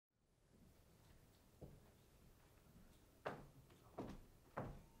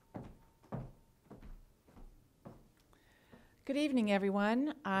Good evening,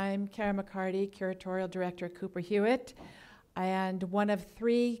 everyone. I'm Kara McCarty, Curatorial Director at Cooper Hewitt, and one of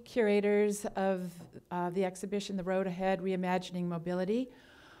 3 curators of the exhibition, The Road Ahead, Reimagining Mobility,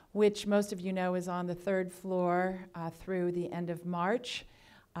 which most of you know is on the 3rd floor through the end of March.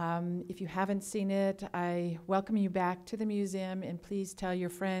 If you haven't seen it, I welcome you back to the museum, and please tell your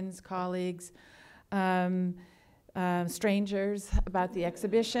friends, colleagues, strangers about the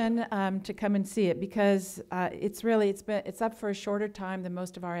exhibition to come and see it, because it's up for a shorter time than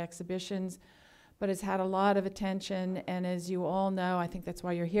most of our exhibitions, but it's had a lot of attention, and as you all know, I think that's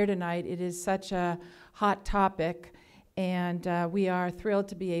why you're here tonight, it is such a hot topic, and we are thrilled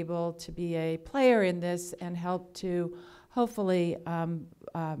to be able to be a player in this and help to hopefully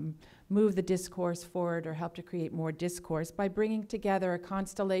move the discourse forward or help to create more discourse by bringing together a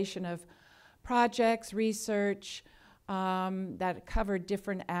constellation of projects, research that cover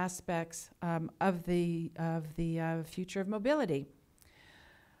different aspects of the future of mobility.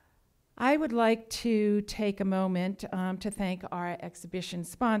 I would like to take a moment to thank our exhibition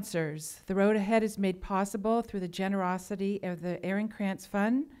sponsors. The Road Ahead is made possible through the generosity of the Aaron Krantz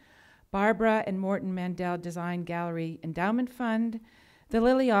Fund, Barbara and Morton Mandel Design Gallery Endowment Fund, the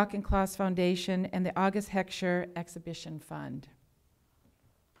Lily Auchincloss Foundation, and the August Heckscher Exhibition Fund.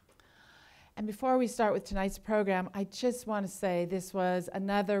 And before we start with tonight's program, I just want to say this was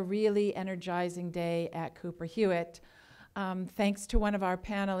another really energizing day at Cooper Hewitt. Thanks to one of our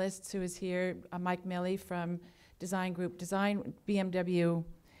panelists who is here, Mike Milley from BMW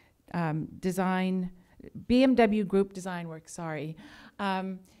Group Designworks,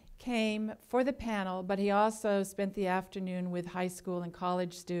 came for the panel, but he also spent the afternoon with high school and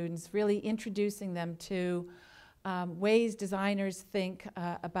college students, really introducing them to ways designers think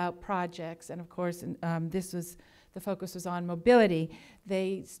about projects, and of course the focus was on mobility.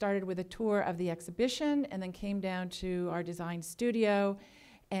 They started with a tour of the exhibition and then came down to our design studio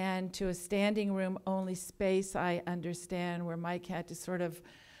and to a standing room only space, I understand, where Mike had to sort of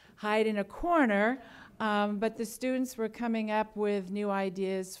hide in a corner, but the students were coming up with new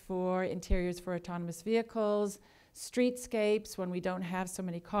ideas for interiors for autonomous vehicles, streetscapes when we don't have so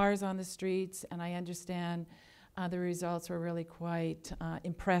many cars on the streets, and I understand the results were really quite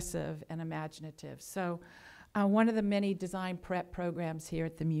impressive and imaginative. So one of the many design prep programs here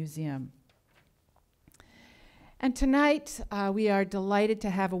at the museum. And tonight we are delighted to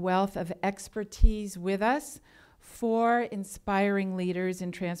have a wealth of expertise with us, 4 inspiring leaders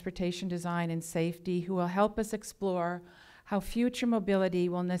in transportation design and safety who will help us explore how future mobility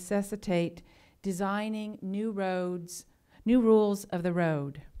will necessitate designing new roads, new rules of the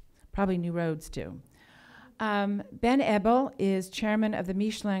road, probably new roads too. Ben Ebel is chairman of the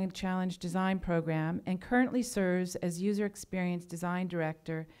Michelin Challenge Design Program and currently serves as User Experience Design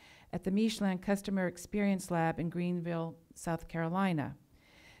Director at the Michelin Customer Experience Lab in Greenville, South Carolina.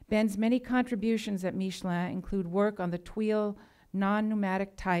 Ben's many contributions at Michelin include work on the Tweel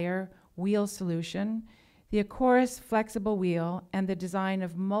non-pneumatic tire wheel solution, the Acorus flexible wheel, and the design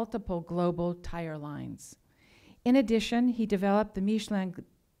of multiple global tire lines. In addition, he developed the Michelin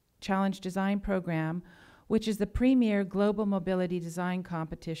Challenge Design Program, which is the premier global mobility design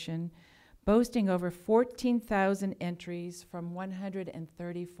competition, boasting over 14,000 entries from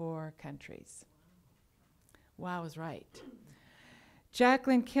 134 countries. Wow, I was right.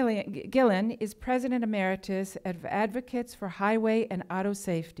 Jacqueline Gillan is President Emeritus of Advocates for Highway and Auto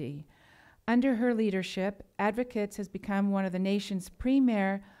Safety. Under her leadership, Advocates has become one of the nation's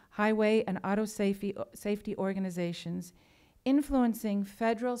premier highway and auto safety organizations, influencing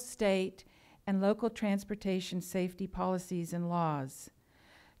federal, state, and local transportation safety policies and laws.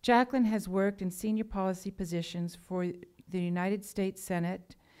 Jacqueline has worked in senior policy positions for the United States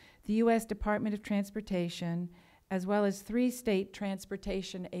Senate, the U.S. Department of Transportation, as well as 3 state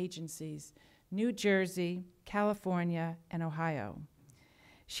transportation agencies, New Jersey, California, and Ohio.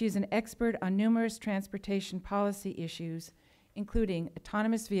 She is an expert on numerous transportation policy issues, including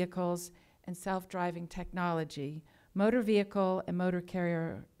autonomous vehicles and self-driving technology, motor vehicle and motor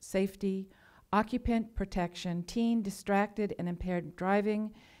carrier safety, occupant protection, teen distracted and impaired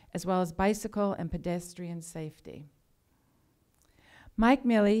driving, as well as bicycle and pedestrian safety. Mike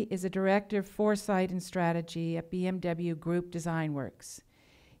Milley is a director of Foresight and Strategy at BMW Group Designworks.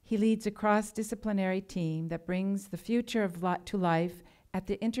 He leads a cross-disciplinary team that brings the future of to life at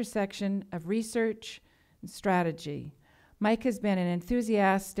the intersection of research and strategy. Mike has been an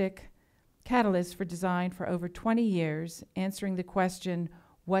enthusiastic catalyst for design for over 20 years, answering the question,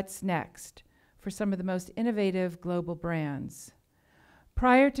 what's next, for some of the most innovative global brands.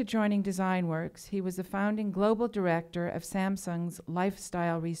 Prior to joining Designworks, he was the founding global director of Samsung's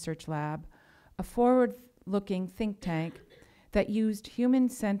Lifestyle Research Lab, a forward-looking think tank that used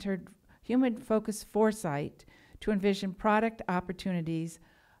human-focused foresight to envision product opportunities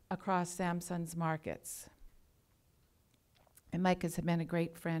across Samsung's markets. And Mike has been a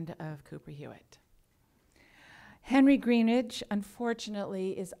great friend of Cooper Hewitt. Henry Greenidge,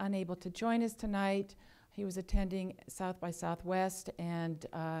 unfortunately, is unable to join us tonight. He was attending South by Southwest, and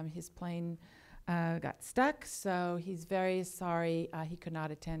his plane got stuck, so he's very sorry he could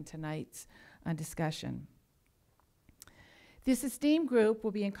not attend tonight's discussion. This esteemed group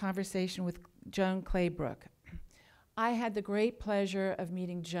will be in conversation with Joan Claybrook. I had the great pleasure of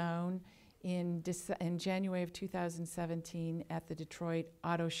meeting Joan in January of 2017 at the Detroit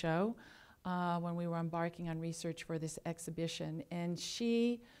Auto Show when we were embarking on research for this exhibition, and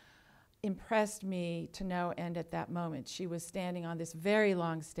she impressed me to no end at that moment. She was standing on this very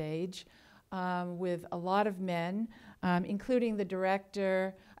long stage with a lot of men, including the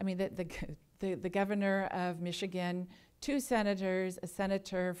director, the governor of Michigan, 2 senators, a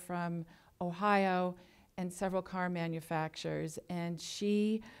senator from Ohio, and several car manufacturers. And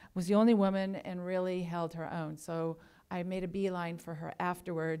she was the only woman and really held her own. So I made a beeline for her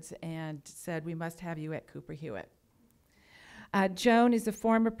afterwards and said, we must have you at Cooper Hewitt. Joan is a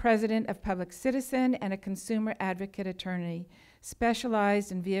former president of Public Citizen and a consumer advocate attorney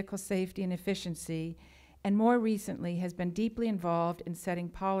specialized in vehicle safety and efficiency, and more recently has been deeply involved in setting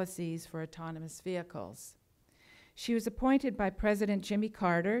policies for autonomous vehicles. She was appointed by President Jimmy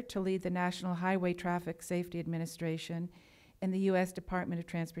Carter to lead the National Highway Traffic Safety Administration in the U.S. Department of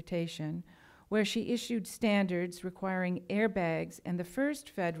Transportation, where she issued standards requiring airbags and the first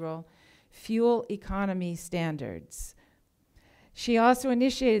federal fuel economy standards. She also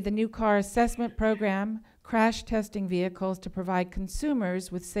initiated the new car assessment program, crash testing vehicles to provide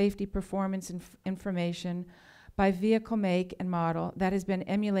consumers with safety performance information by vehicle make and model that has been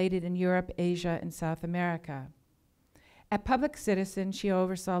emulated in Europe, Asia, and South America. At Public Citizen, she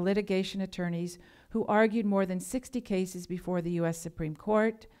oversaw litigation attorneys who argued more than 60 cases before the U.S. Supreme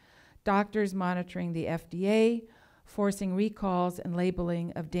Court, doctors monitoring the FDA, forcing recalls and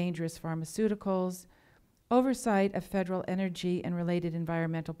labeling of dangerous pharmaceuticals, oversight of federal energy and related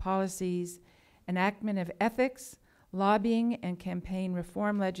environmental policies, enactment of ethics, lobbying and campaign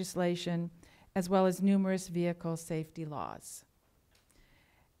reform legislation, as well as numerous vehicle safety laws.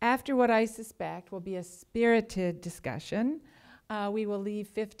 After what I suspect will be a spirited discussion, we will leave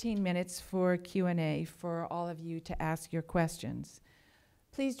 15 minutes for Q&A for all of you to ask your questions.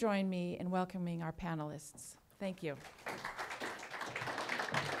 Please join me in welcoming our panelists. Thank you.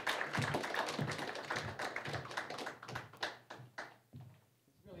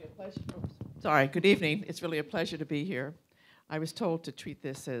 Sorry, good evening. It's really a pleasure to be here. I was told to treat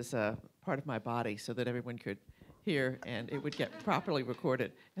this as part of my body so that everyone could hear and it would get properly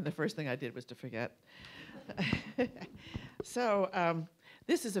recorded. And the first thing I did was to forget. So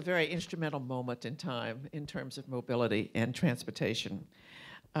this is a very instrumental moment in time in terms of mobility and transportation.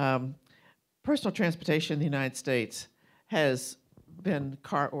 Personal transportation in the United States has been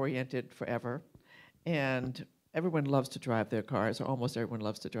car-oriented forever, and everyone loves to drive their cars, or almost everyone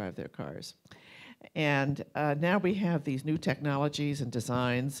loves to drive their cars. And now we have these new technologies and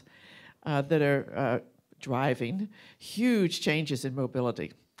designs that are driving huge changes in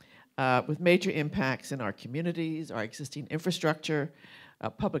mobility with major impacts in our communities, our existing infrastructure,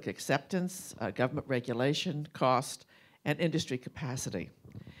 public acceptance, government regulation, cost, and industry capacity.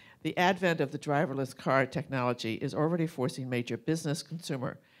 The advent of the driverless car technology is already forcing major business,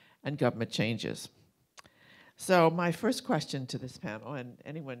 consumer, and government changes. So my first question to this panel, and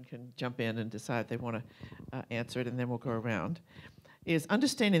anyone can jump in and decide they want to answer it, and then we'll go around, is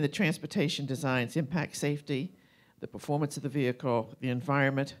understanding the transportation designs impact safety, the performance of the vehicle, the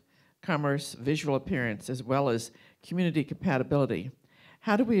environment, commerce, visual appearance, as well as community compatibility.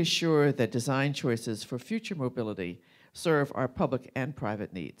 How do we assure that design choices for future mobility serve our public and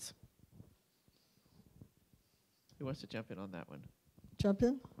private needs? Who wants to jump in on that one? Jump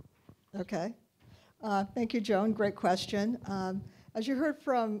in? Okay. Thank you, Joan. Great question. As you heard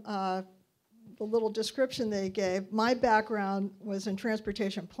from the little description they gave, my background was in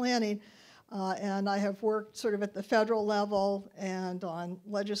transportation planning, and I have worked sort of at the federal level and on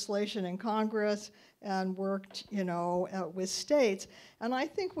legislation in Congress and worked, with states. And I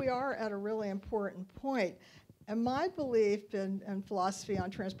think we are at a really important point. And my belief and philosophy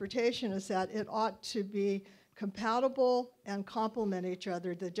on transportation is that it ought to be compatible and complement each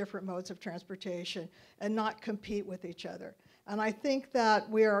other, the different modes of transportation, and not compete with each other. And I think that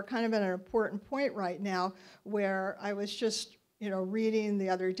we are kind of at an important point right now where I was just, reading the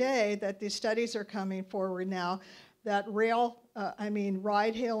other day that these studies are coming forward now that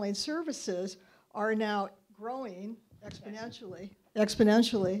ride-hailing services are now growing exponentially.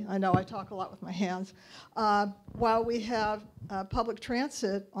 I know I talk a lot with my hands, while we have public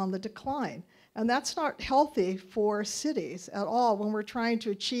transit on the decline. And that's not healthy for cities at all when we're trying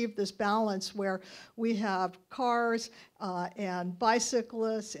to achieve this balance where we have cars and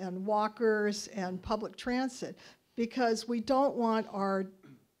bicyclists and walkers and public transit, because we don't want our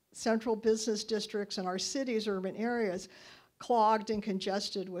central business districts and our cities, urban areas, clogged and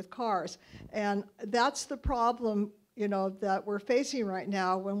congested with cars. And that's the problem, you know, that we're facing right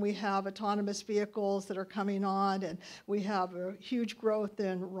now when we have autonomous vehicles that are coming on, and we have a huge growth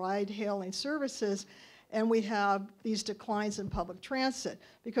in ride-hailing services, and we have these declines in public transit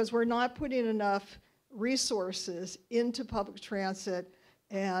because we're not putting enough resources into public transit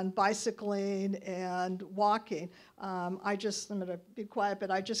and bicycling and walking. I'm going to be quiet, but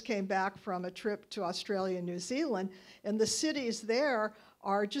I just came back from a trip to Australia and New Zealand, and the cities there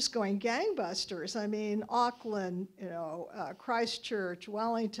are just going gangbusters. I mean, Auckland, you know, Christchurch,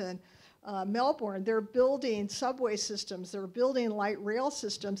 Wellington, Melbourne, they're building subway systems, they're building light rail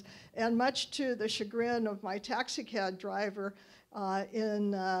systems, and much to the chagrin of my taxi cab driver,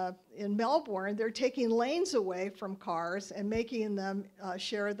 in Melbourne, they're taking lanes away from cars and making them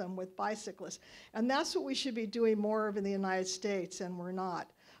share them with bicyclists. And that's what we should be doing more of in the United States, and we're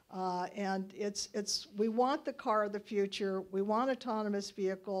not. And we want the car of the future. We want autonomous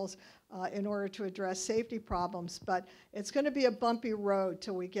vehicles in order to address safety problems, but it's going to be a bumpy road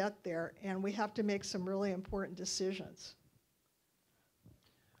till we get there, and we have to make some really important decisions.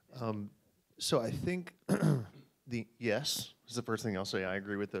 So I think yes is the first thing I'll say. I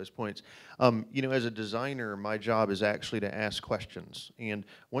agree with those points. You know, as a designer, my job is actually to ask questions. And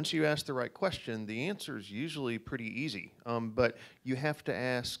once you ask the right question, the answer is usually pretty easy. But you have to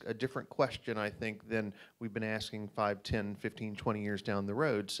ask a different question, I think, than we've been asking 5, 10, 15, 20 years down the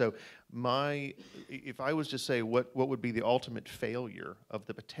road. So if I was to say what would be the ultimate failure of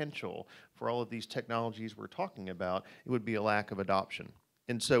the potential for all of these technologies we're talking about, it would be a lack of adoption.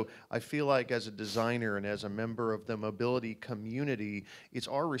 And so I feel like as a designer and as a member of the mobility community, it's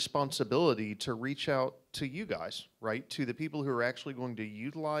our responsibility to reach out to you guys, right? To the people who are actually going to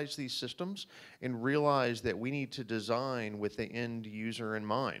utilize these systems and realize that we need to design with the end user in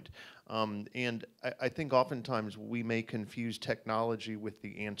mind. And I think oftentimes we may confuse technology with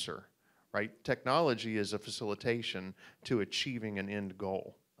the answer, right? Technology is a facilitation to achieving an end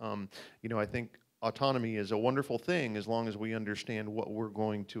goal. You know, I think autonomy is a wonderful thing as long as we understand what we're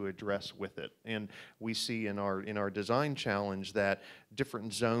going to address with it. And we see in our design challenge that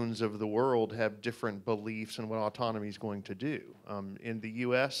different zones of the world have different beliefs in what autonomy is going to do. In the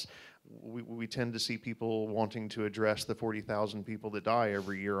US, we tend to see people wanting to address the 40,000 people that die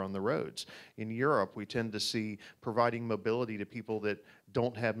every year on the roads. In Europe, we tend to see providing mobility to people that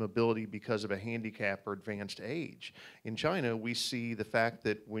don't have mobility because of a handicap or advanced age. In China, we see the fact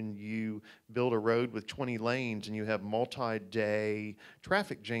that when you build a road with 20 lanes and you have multi-day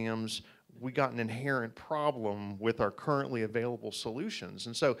traffic jams, we got an inherent problem with our currently available solutions.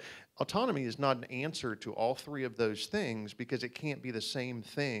 And so autonomy is not an answer to all three of those things because it can't be the same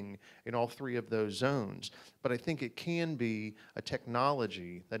thing in all three of those zones. But I think it can be a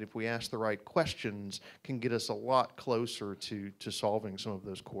technology that, if we ask the right questions, can get us a lot closer to solving some of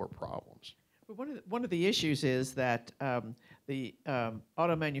those core problems. But one of the issues is that the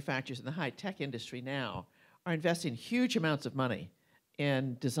auto manufacturers in the high-tech industry now are investing huge amounts of money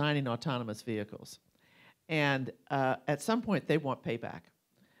in designing autonomous vehicles. And at some point, they want payback.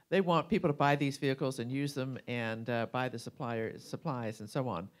 They want people to buy these vehicles and use them and buy the supplies and so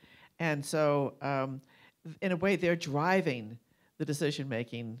on. And so, in a way, they're driving the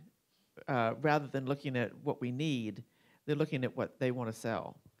decision-making rather than looking at what we need. They're looking at what they want to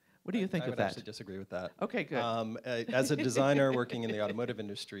sell. What do you think of that? I would actually disagree with that. Okay, good. As a designer working in the automotive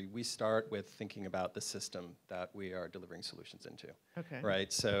industry, we start with thinking about the system that we are delivering solutions into. Okay.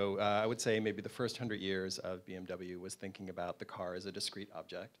 Right. So I would say maybe the first 100 years of BMW was thinking about the car as a discrete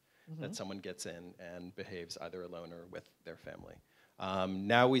object that someone gets in and behaves either alone or with their family.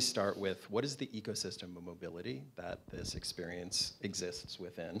 Now we start with what is the ecosystem of mobility that this experience exists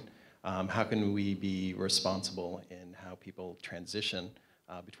within? How can we be responsible in how people transition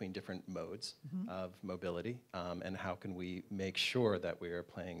between different modes of mobility, and how can we make sure that we are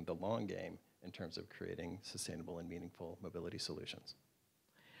playing the long game in terms of creating sustainable and meaningful mobility solutions.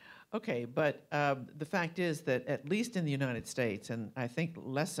 Okay, but the fact is that at least in the United States, and I think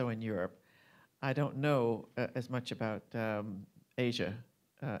less so in Europe, I don't know as much about Asia,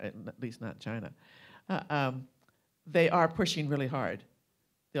 at least not China, they are pushing really hard,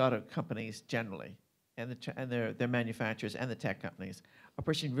 the auto companies generally, and their manufacturers and the tech companies are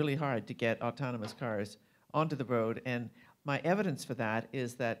pushing really hard to get autonomous cars onto the road. And my evidence for that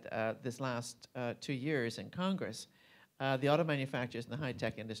is that this last 2 years in Congress, the auto manufacturers and the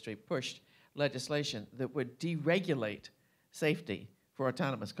high-tech industry pushed legislation that would deregulate safety for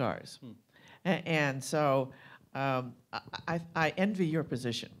autonomous cars. And so I envy your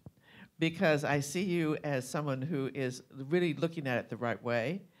position, because I see you as someone who is really looking at it the right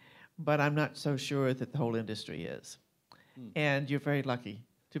way, but I'm not so sure that the whole industry is. And you're very lucky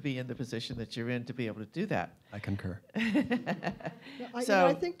to be in the position that you're in to be able to do that. I concur.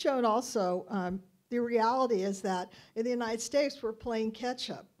 I think, Joan, also, the reality is that in the United States, we're playing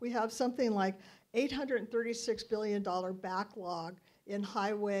catch-up. We have something like $836 billion backlog in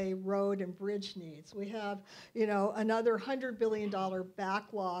highway, road, and bridge needs. We have, another $100 billion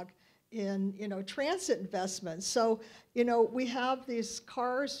backlog in, transit investments. So, we have these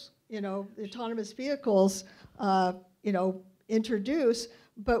cars, autonomous vehicles, introduced,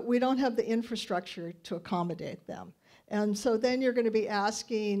 but we don't have the infrastructure to accommodate them. And so then you're going to be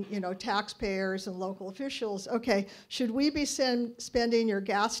asking, taxpayers and local officials, okay, should we be spending your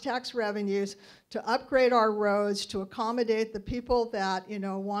gas tax revenues to upgrade our roads to accommodate the people that,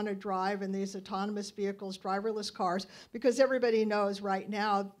 want to drive in these autonomous vehicles, driverless cars? Because everybody knows right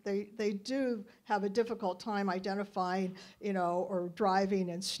now they do have a difficult time identifying, or driving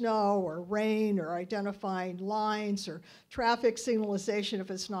in snow or rain, or identifying lines or traffic signalization if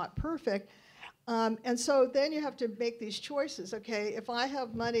it's not perfect. And so then you have to make these choices. Okay, if I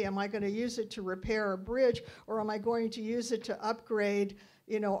have money, am I going to use it to repair a bridge, or am I going to use it to upgrade,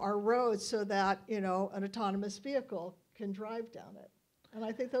 our roads so that, an autonomous vehicle can drive down it? And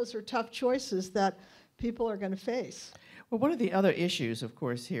I think those are tough choices that people are going to face. Well, one of the other issues, of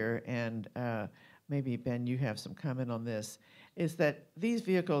course, here, and maybe, Ben, you have some comment on this, is that these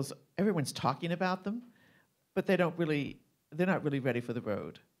vehicles, everyone's talking about them, but they're not really ready for the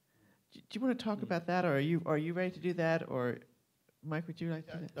road. Do you want to talk about that, or are you ready to do that, or Mike, would you like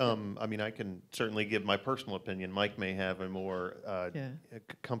to do that? I mean, I can certainly give my personal opinion. Mike may have a more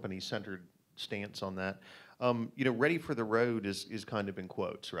company-centered stance on that. Ready for the road is kind of in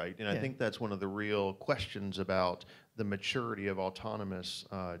quotes, right? And I think that's one of the real questions about the maturity of autonomous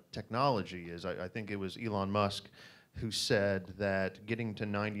technology. Is I think it was Elon Musk who said that getting to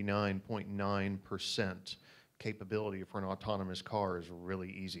 99.9% capability for an autonomous car is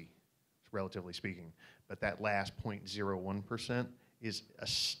really easy, relatively speaking, but that last 0.01% is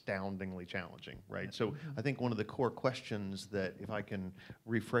astoundingly challenging, right? So I think one of the core questions that, if I can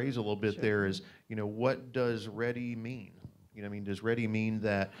rephrase a little bit there, is, what does ready mean? Does ready mean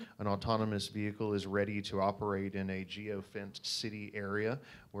that an autonomous vehicle is ready to operate in a geo-fenced city area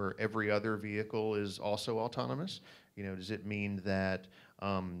where every other vehicle is also autonomous? Does it mean that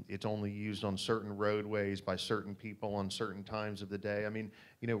it's only used on certain roadways by certain people on certain times of the day?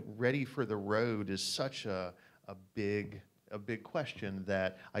 Ready for the road is such a big question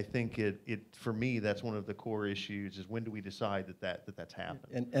that I think for me, that's one of the core issues, is when do we decide that's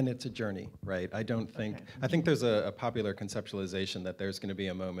happening? And it's a journey, right? I think there's a popular conceptualization that there's going to be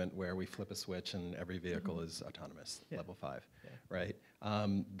a moment where we flip a switch and every vehicle is autonomous, level 5, right?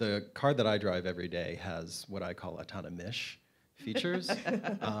 The car that I drive every day has what I call autonomish features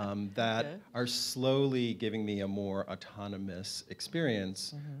that are slowly giving me a more autonomous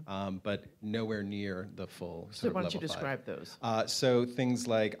experience, but nowhere near the full sort of level 5. So why don't you describe those? So things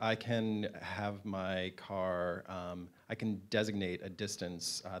like I can have my car, I can designate a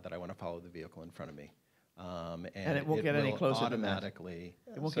distance that I want to follow the vehicle in front of me. And it won't get any closer automatically.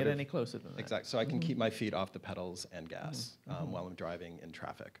 It won't get any closer than that. Exactly. So I can keep my feet off the pedals and gas while I'm driving in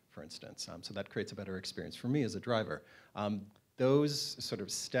traffic, for instance. So that creates a better experience for me as a driver. Those sort of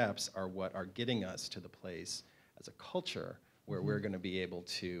steps are what are getting us to the place as a culture where we're going to be able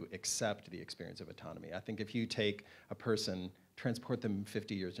to accept the experience of autonomy. I think if you take a person, transport them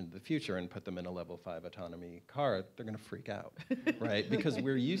 50 years into the future and put them in a level 5 autonomy car, they're going to freak out, right? Because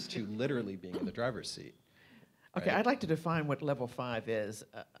we're used to literally being in the driver's seat. Okay, right? I'd like to define what level 5 is.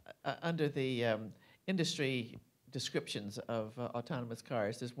 Under the industry descriptions of autonomous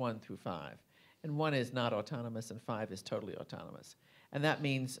cars, there's 1 through 5. And 1 is not autonomous, and 5 is totally autonomous. And that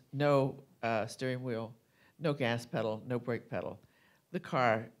means no steering wheel, no gas pedal, no brake pedal. The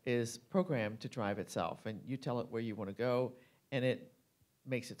car is programmed to drive itself, and you tell it where you want to go, and it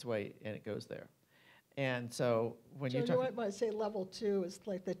makes its way, and it goes there. And so when you talk... I say level 2 is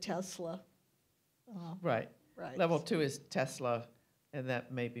like the Tesla. Right. Right. Level 2 is Tesla, and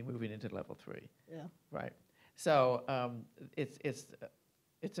that may be moving into level 3. Yeah. Right. So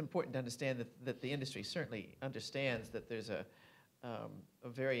it's important to understand that the industry certainly understands that there's a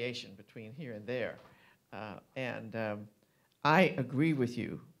variation between here and there. And I agree with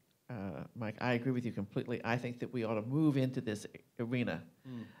you Mike, I agree with you completely. I think that we ought to move into this arena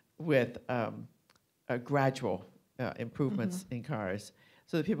with a gradual improvements in cars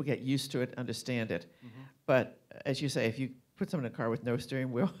so that people get used to it, understand it. But as you say, if you put someone in a car with no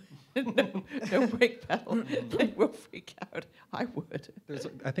steering wheel, no brake pedal, they will freak out. I would.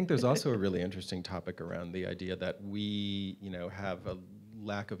 I think there's also a really interesting topic around the idea that we, have a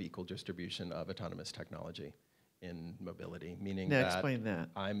lack of equal distribution of autonomous technology in mobility, meaning Now that, explain that.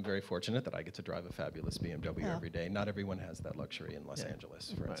 I'm very fortunate that I get to drive a fabulous BMW every day. Not everyone has that luxury in Los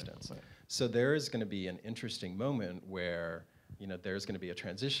Angeles, for instance. Right. So there is going to be an interesting moment where there's going to be a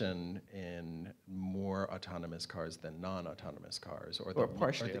transition in more autonomous cars than non-autonomous cars, or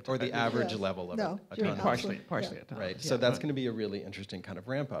the average level of autonomous. Partially autonomous. Right. Yeah. So that's going to be a really interesting kind of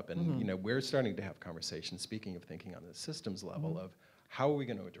ramp up, and we're starting to have conversations. Speaking of thinking on the systems level of how are we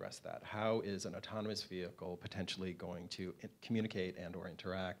going to address that? How is an autonomous vehicle potentially going to communicate and or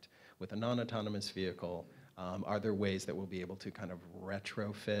interact with a non-autonomous vehicle? Are there ways that we'll be able to kind of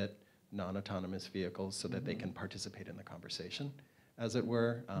retrofit non-autonomous vehicles so that they can participate in the conversation, as it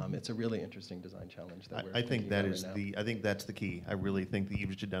were? It's a really interesting design challenge that we're thinking about right now. I think that's the key. I really think that you've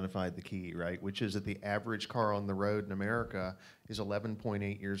just identified the key, right? Which is that the average car on the road in America is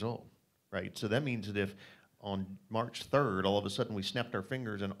 11.8 years old, right? So that means that if on March 3rd, all of a sudden we snapped our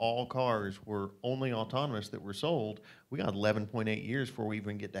fingers and all cars were only autonomous that were sold, we got 11.8 years before we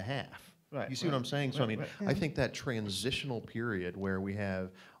even get to half. Right, you see what I'm saying? So I think that transitional period where we have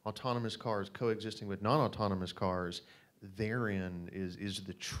autonomous cars coexisting with non-autonomous cars, therein is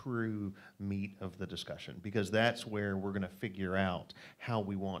the true meat of the discussion, because that's where we're going to figure out how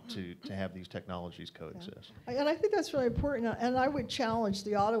we want to have these technologies coexist. And I think that's really important. And I would challenge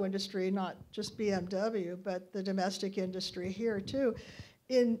the auto industry, not just BMW, but the domestic industry here too,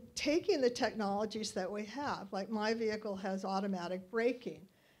 in taking the technologies that we have. Like my vehicle has automatic braking.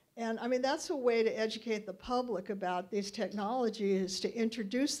 And I mean, that's a way to educate the public about these technologies, to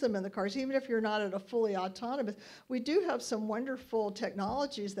introduce them in the cars, even if you're not at a fully autonomous. We do have some wonderful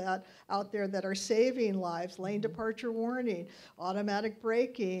technologies that out there that are saving lives: lane departure warning, automatic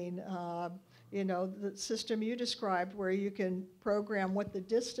braking, the system you described where you can program what the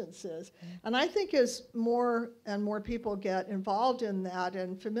distance is. And I think as more and more people get involved in that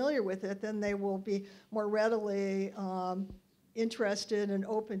and familiar with it, then they will be more readily interested and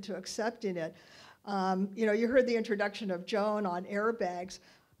open to accepting it. You heard the introduction of Joan on airbags.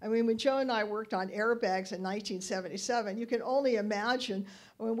 I mean, when Joan and I worked on airbags in 1977, you can only imagine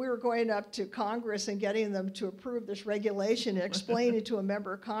when we were going up to Congress and getting them to approve this regulation and explaining to a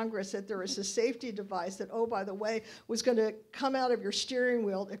member of Congress that there was a safety device that, oh, by the way, was going to come out of your steering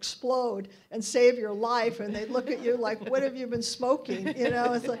wheel, explode, and save your life. And they'd look at you like, what have you been smoking?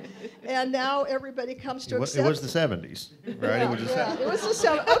 It's like, and now everybody comes to accept it. Was the 70s, right? Yeah, it was it was the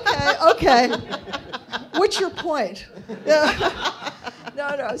 70s. Okay. What's your point?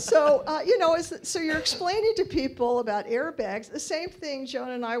 No. So, so you're explaining to people about airbags. The same thing, Joan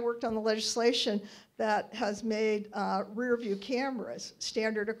and I worked on the legislation that has made rear view cameras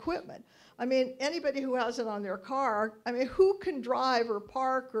standard equipment. I mean, anybody who has it on their car, I mean, who can drive or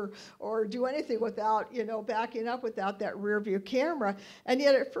park or do anything without, backing up without that rear view camera? And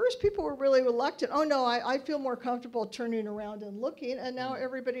yet at first people were really reluctant. Oh no, I feel more comfortable turning around and looking, and now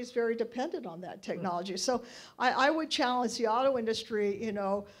everybody's very dependent on that technology. So I would challenge the auto industry,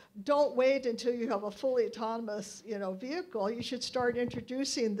 don't wait until you have a fully autonomous, vehicle. You should start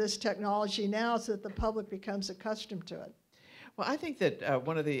introducing this technology now so that the public becomes accustomed to it. Well, I think that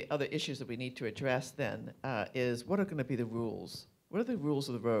one of the other issues that we need to address then is what are going to be the rules? What are the rules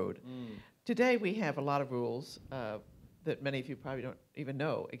of the road? Today we have a lot of rules that many of you probably don't even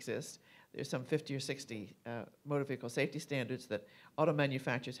know exist. There's some 50 or 60 motor vehicle safety standards that auto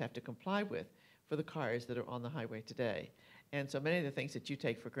manufacturers have to comply with for the cars that are on the highway today. And so many of the things that you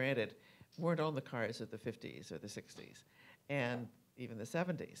take for granted weren't on the cars of the 50s or the 60s and even the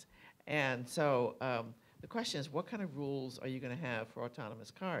 70s. And so the question is, what kind of rules are you going to have for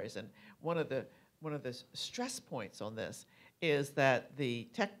autonomous cars? And one of the stress points on this is that the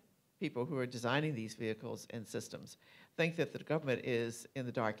tech people who are designing these vehicles and systems think that the government is in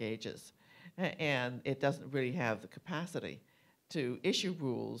the dark ages, and it doesn't really have the capacity to issue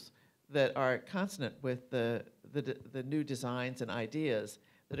rules that are consonant with the new designs and ideas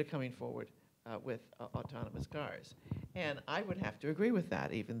that are coming forward with autonomous cars. And I would have to agree with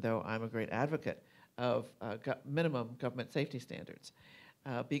that, even though I'm a great advocate of minimum government safety standards,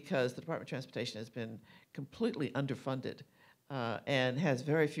 because the Department of Transportation has been completely underfunded and has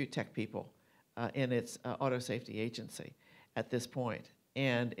very few tech people in its auto safety agency at this point.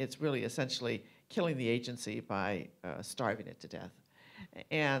 And it's really essentially killing the agency by starving it to death.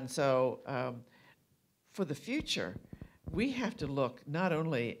 And so for the future, we have to look not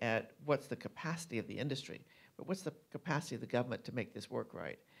only at what's the capacity of the industry, but what's the capacity of the government to make this work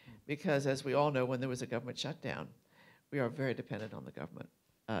right. Because as we all know, when there was a government shutdown, we are very dependent on the government,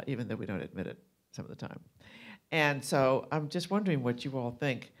 even though we don't admit it some of the time. And so I'm just wondering what you all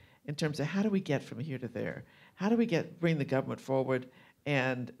think in terms of how do we get from here to there? How do we bring the government forward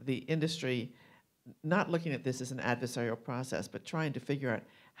and the industry not looking at this as an adversarial process, but trying to figure out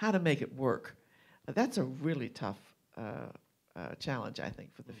how to make it work? That's a really tough challenge, I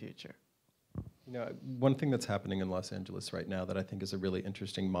think, for the future. You know, one thing that's happening in Los Angeles right now that I think is a really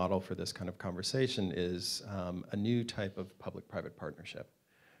interesting model for this kind of conversation is a new type of public-private partnership,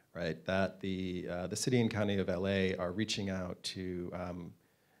 right? That the city and county of LA are reaching out to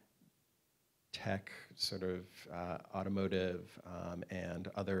tech, sort of automotive, and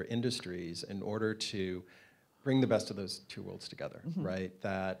other industries in order to bring the best of those two worlds together, right?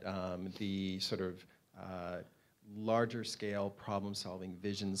 That the sort of larger scale problem solving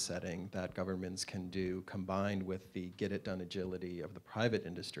vision setting that governments can do combined with the get it done agility of the private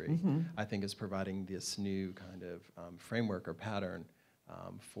industry, I think is providing this new kind of framework or pattern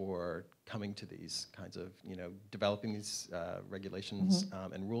for coming to these kinds of, you know, developing these regulations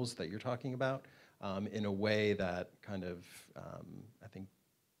and rules that you're talking about in a way that kind of, I think,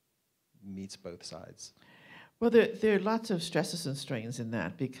 meets both sides. Well, there are lots of stresses and strains in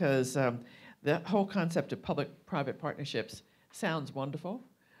that because the whole concept of public-private partnerships sounds wonderful,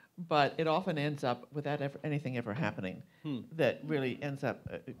 but it often ends up without anything ever happening that really ends up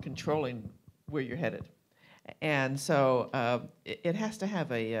controlling where you're headed. And so it has to have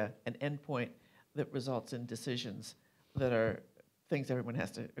an endpoint that results in decisions that are things everyone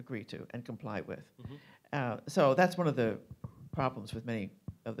has to agree to and comply with. So that's one of the problems with many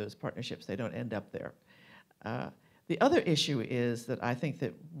of those partnerships. They don't end up there. The other issue is that I think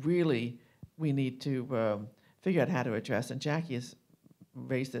that really we need to figure out how to address, and Jackie has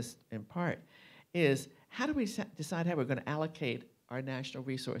raised this in part, is how do we decide how we're going to allocate our national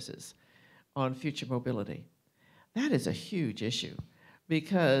resources on future mobility? That is a huge issue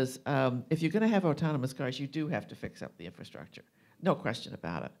because if you're going to have autonomous cars, you do have to fix up the infrastructure. No question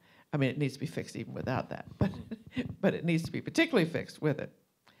about it. I mean, it needs to be fixed even without that, but it needs to be particularly fixed with it.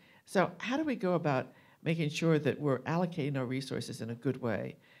 So how do we go about making sure that we're allocating our resources in a good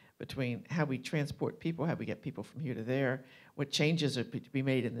way between how we transport people, how we get people from here to there, what changes are to be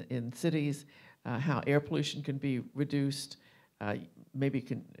made in cities, how air pollution can be reduced,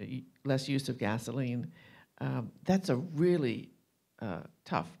 maybe less use of gasoline. That's a really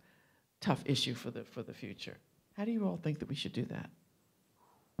tough issue for the future. How do you all think that we should do that?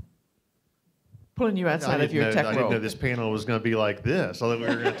 Pulling you outside of your tech role. I didn't know this panel was going to be like this. I thought we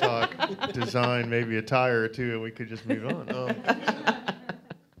were going to talk design, maybe a tire or two, and we could just move on.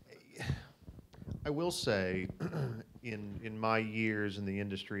 I will say, in my years in the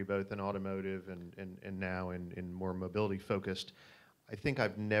industry, both in automotive and now in more mobility focused, I think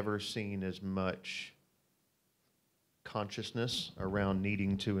I've never seen as much consciousness around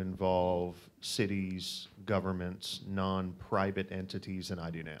needing to involve cities, governments, non-private entities than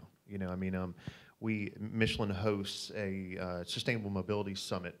I do now. You know, I mean, Michelin hosts a sustainable mobility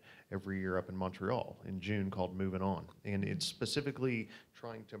summit every year up in Montreal in June called Moving On, and it's specifically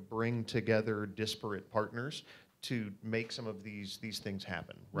trying to bring together disparate partners to make some of these things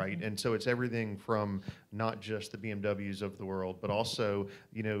happen, right? And so it's everything from not just the BMWs of the world, but also,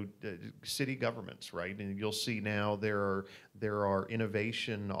 you know, city governments, right? And you'll see now there are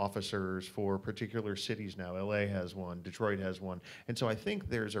innovation officers for particular cities now. LA has one, Detroit has one. And so I think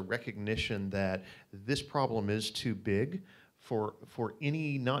there's a recognition that this problem is too big for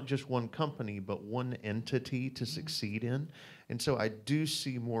any, not just one company, but one entity to succeed in. And so I do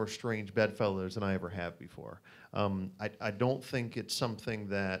see more strange bedfellows than I ever have before. I don't think it's something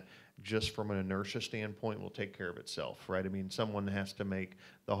that just from an inertia standpoint will take care of itself, right? I mean, someone has to make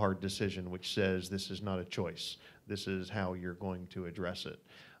the hard decision which says this is not a choice. This is how you're going to address it.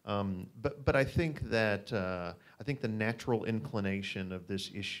 But I think that the natural inclination of this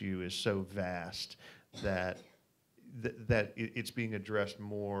issue is so vast that it's being addressed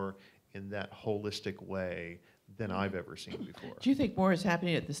more in that holistic way than I've ever seen before. Do you think more is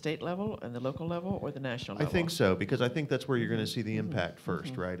happening at the state level and the local level or the national level? I think so, because I think that's where you're going to see the impact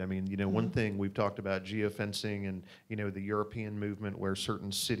first, right? I mean, you know, one thing we've talked about geofencing and, you know, the European movement where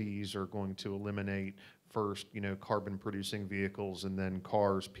certain cities are going to eliminate first, you know, carbon producing vehicles and then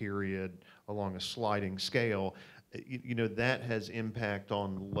cars, period, along a sliding scale. You know, that has impact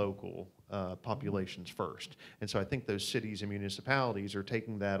on local populations first. And so I think those cities and municipalities are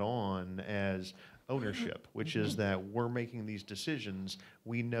taking that on as, ownership, which is that we're making these decisions.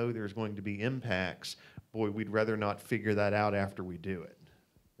 We know there's going to be impacts. Boy, we'd rather not figure that out after we do it,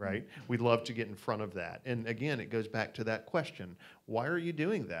 right? We'd love to get in front of that. And again, it goes back to that question. Why are you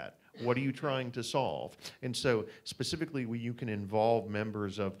doing that? What are you trying to solve? And so specifically, when you can involve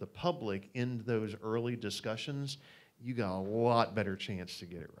members of the public in those early discussions, you got a lot better chance to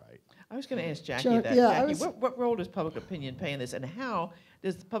get it right. I was going to ask Jackie Joan, that. yeah, Jackie, what role does public opinion play in this, and how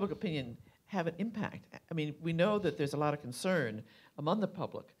does the public opinion have an impact? I mean, we know that there's a lot of concern among the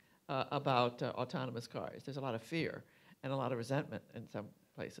public about autonomous cars. There's a lot of fear and a lot of resentment in some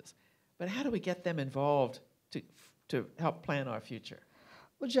places. But how do we get them involved to help plan our future?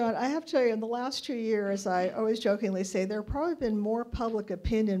 Well, Joan, I have to tell you, in the last 2 years, I always jokingly say there have probably been more public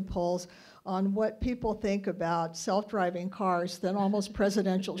opinion polls on what people think about self-driving cars than almost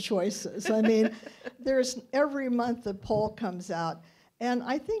presidential choices. I mean, there's every month a poll comes out. And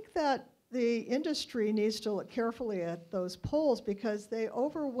I think that the industry needs to look carefully at those polls because they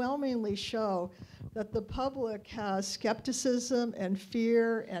overwhelmingly show that the public has skepticism and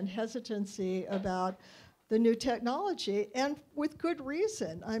fear and hesitancy about the new technology, and with good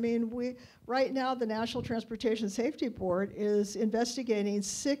reason. I mean, right now the National Transportation Safety Board is investigating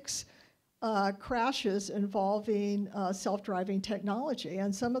 6 crashes involving self-driving technology,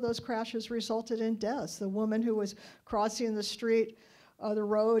 and some of those crashes resulted in deaths. The woman who was crossing the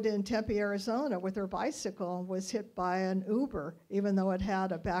road in Tempe, Arizona with her bicycle was hit by an Uber, even though it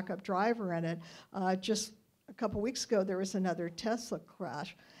had a backup driver in it. Just a couple weeks ago, there was another Tesla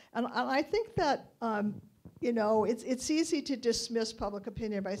crash. And I think that you know, it's easy to dismiss public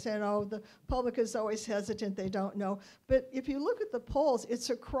opinion by saying, oh, the public is always hesitant, they don't know. But if you look at the polls,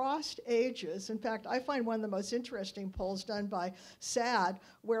 it's across ages. In fact, I find one of the most interesting polls done by SAD,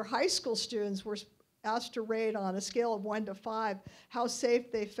 where high school students were asked to rate on a scale of 1 to 5 how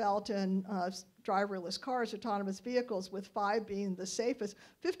safe they felt in driverless cars, autonomous vehicles, with 5 being the safest.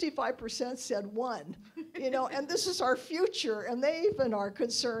 55% said 1, you know, and this is our future, and they even are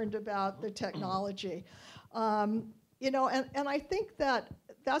concerned about the technology. You know, and I think that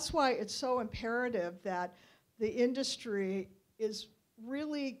that's why it's so imperative that the industry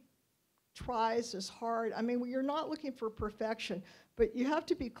really tries as hard. I mean, you're not looking for perfection, but you have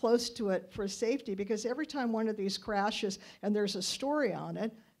to be close to it for safety, because every time one of these crashes and there's a story on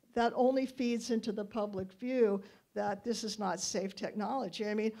it, that only feeds into the public view that this is not safe technology.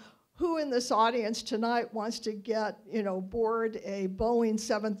 I mean, who in this audience tonight wants to get, you know, board a Boeing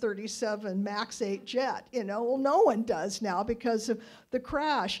 737 MAX 8 jet? You know, well, no one does now because of the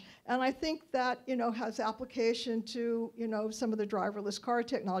crash. And I think that, you know, has application to, you know, some of the driverless car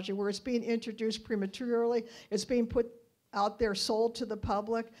technology where it's being introduced prematurely, it's being put out there, sold to the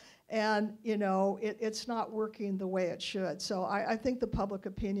public, and, you know, it's not working the way it should. So I think the public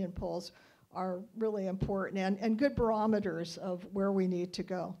opinion polls are really important and good barometers of where we need to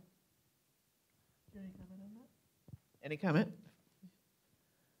go. Any comment?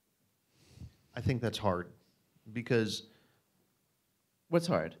 I think that's hard because What's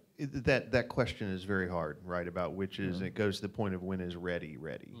hard? that question is very hard, right? About which is, it goes to the point of when is ready,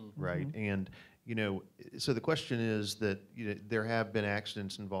 right? And, you know, so the question is that, you know, there have been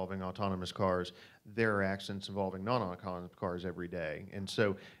accidents involving autonomous cars. There are accidents involving non-autonomous cars every day. And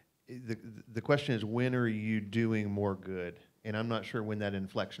so the question is, when are you doing more good? And I'm not sure when that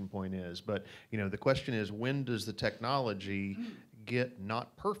inflection point is, but, you know, the question is, when does the technology get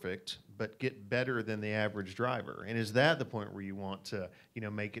not perfect, but get better than the average driver? And is that the point where you want to, you know,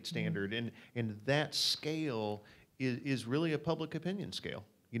 make it standard? And that scale is really a public opinion scale.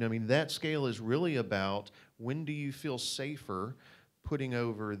 You know, I mean, that scale is really about when do you feel safer putting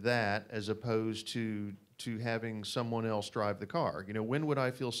over that as opposed to having someone else drive the car. You know, when would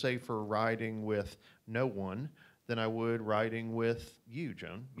I feel safer riding with no one than I would riding with you,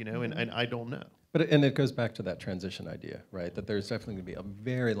 Joan? You know, and I don't know. But it goes back to that transition idea, right? That there's definitely going to be a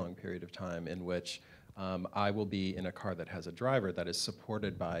very long period of time in which I will be in a car that has a driver that is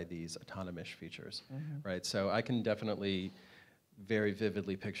supported by these autonomous features, right? So I can definitely very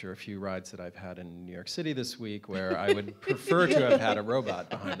vividly picture a few rides that I've had in New York City this week where I would prefer to have had a robot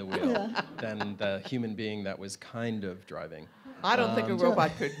behind the wheel than the human being that was kind of driving. I don't think a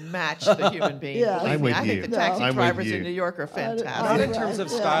robot could match the human being. Yeah. Believe I'm me. with I think you. the taxi I'm with drivers you. in New York are Not fantastic. in terms of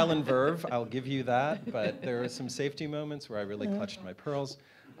Yeah. style and verve, I'll give you that, but there are some safety moments where I really clutched my pearls.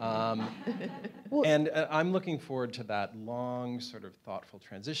 And I'm looking forward to that long, sort of thoughtful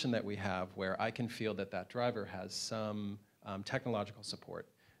transition that we have where I can feel that that driver has some technological support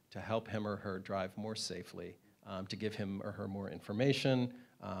to help him or her drive more safely, to give him or her more information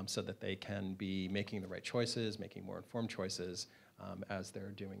so that they can be making the right choices, making more informed choices, as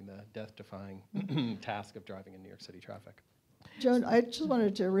they're doing the death-defying task of driving in New York City traffic. Joan, I just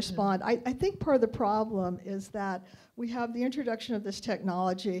wanted to respond. I think part of the problem is that we have the introduction of this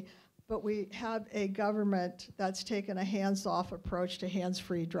technology, but we have a government that's taken a hands-off approach to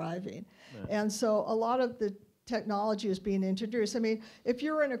hands-free driving. Right. And so a lot of the technology is being introduced. I mean, if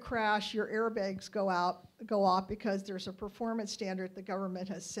you're in a crash, your airbags go off because there's a performance standard the government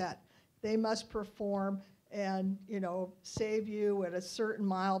has set. They must perform and, you know, save you at a certain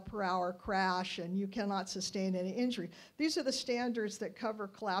mile-per-hour crash, and you cannot sustain any injury. These are the standards that cover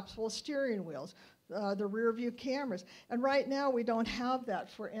collapsible steering wheels, the rear view cameras. And right now, we don't have that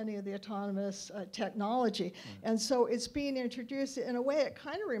for any of the autonomous technology. And so it's being introduced. In a way, it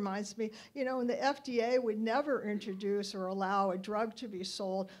kind of reminds me, you know, and the FDA would never introduce or allow a drug to be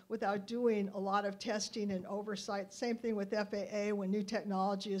sold without doing a lot of testing and oversight. Same thing with FAA when new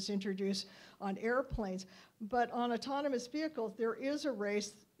technology is introduced on airplanes. But on autonomous vehicles, there is a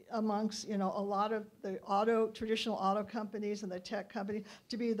race amongst, you know, a lot of the traditional auto companies and the tech companies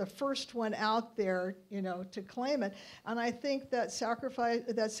to be the first one out there, you know, to claim it. And I think that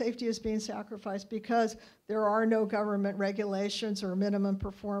safety is being sacrificed because there are no government regulations or minimum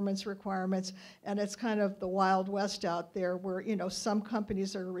performance requirements, and it's kind of the Wild West out there where, you know, some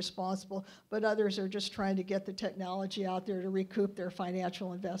companies are responsible, but others are just trying to get the technology out there to recoup their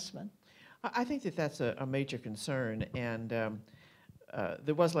financial investment. I think that that's a major concern, and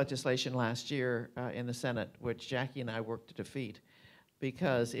there was legislation last year in the Senate which Jackie and I worked to defeat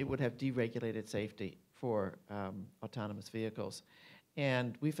because it would have deregulated safety for autonomous vehicles.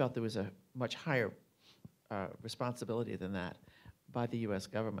 And we felt there was a much higher responsibility than that by the US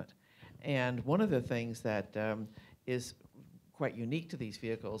government. And one of the things that is quite unique to these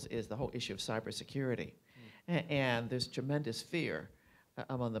vehicles is the whole issue of cybersecurity. And there's tremendous fear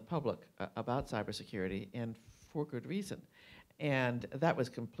among the public about cybersecurity, and for good reason. And that was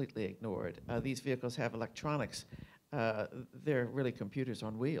completely ignored. These vehicles have electronics. They're really computers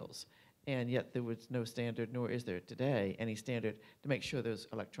on wheels. And yet there was no standard, nor is there today any standard to make sure those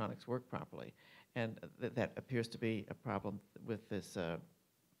electronics work properly. And that appears to be a problem with this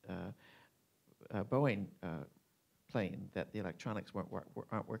Boeing plane, that the electronics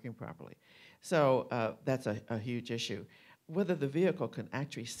aren't working properly. So that's a huge issue. Whether the vehicle can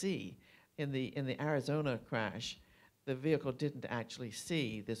actually see, in the Arizona crash, the vehicle didn't actually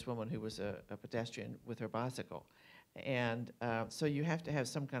see this woman who was a pedestrian with her bicycle. And so you have to have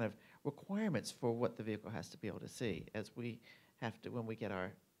some kind of requirements for what the vehicle has to be able to see, as we have to, when we get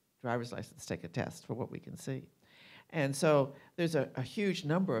our driver's license, take a test for what we can see. And so there's a huge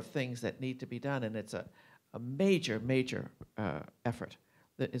number of things that need to be done, and it's a major effort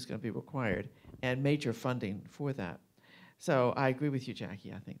that is going to be required, and major funding for that. So I agree with you,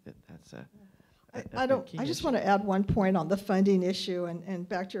 Jackie. I think that that's I just want to add one point on the funding issue, and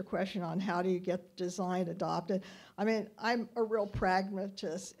back to your question on how do you get design adopted. I mean, I'm a real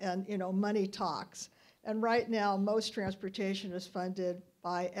pragmatist, and, you know, money talks. And right now, most transportation is funded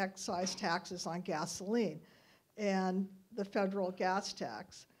by excise taxes on gasoline and the federal gas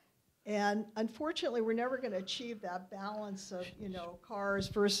tax. And unfortunately, we're never going to achieve that balance of, you know, cars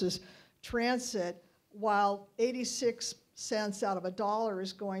versus transit, while 86 cents out of a dollar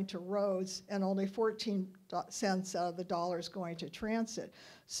is going to roads and only 14 cents out of the dollar is going to transit.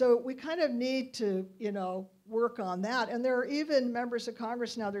 So we kind of need to, you know, work on that. And there are even members of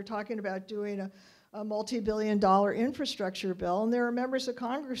Congress now, they're talking about doing a multi-billion-dollar infrastructure bill. And there are members of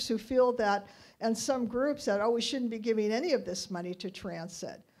Congress who feel that, and some groups that, oh, we shouldn't be giving any of this money to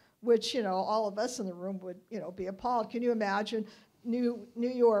transit, which, you know, all of us in the room would, you know, be appalled. Can you imagine New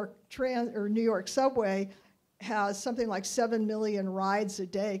York subway has something like 7 million rides a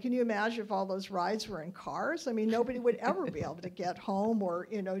day. Can you imagine if all those rides were in cars? I mean, nobody would ever be able to get home or,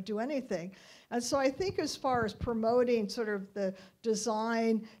 you know, do anything. And so I think as far as promoting sort of the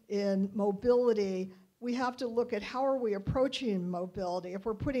design in mobility, we have to look at how are we approaching mobility. If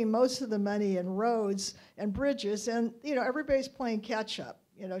we're putting most of the money in roads and bridges, and, you know, everybody's playing catch up.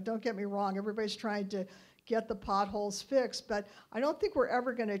 You know, don't get me wrong, everybody's trying to get the potholes fixed, but I don't think we're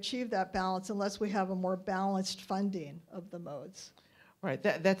ever going to achieve that balance unless we have a more balanced funding of the modes. Right,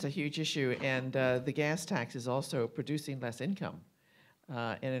 that's a huge issue, and the gas tax is also producing less income.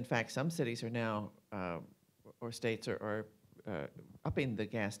 And in fact, some cities are now, or states are upping the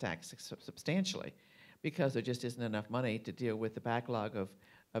gas tax substantially because there just isn't enough money to deal with the backlog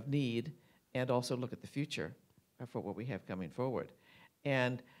of need and also look at the future for what we have coming forward.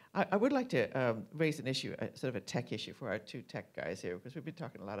 And I would like to raise an issue, sort of a tech issue for our two tech guys here, because we've been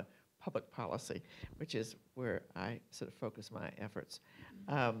talking a lot of public policy, which is where I sort of focus my efforts.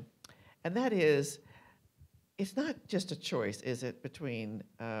 And that is, it's not just a choice, is it, between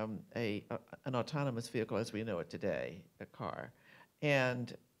an autonomous vehicle as we know it today, a car,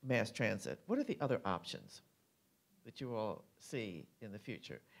 and mass transit? What are the other options that you all see in the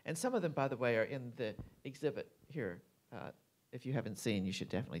future? And some of them, by the way, are in the exhibit here. If you haven't seen, you should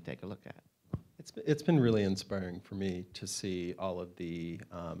definitely take a look at. It's been really inspiring for me to see all of the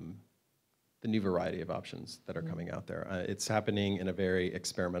new variety of options that are coming out there. It's happening in a very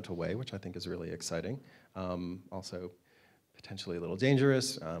experimental way, which I think is really exciting. Also, potentially a little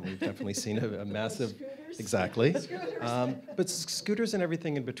dangerous. We've definitely seen a massive, Scooters? exactly. But scooters and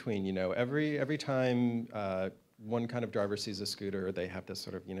everything in between. You know, every time one kind of driver sees a scooter, they have this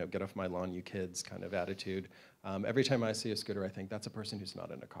sort of, you know, get off my lawn, you kids kind of attitude. Every time I see a scooter, I think that's a person who's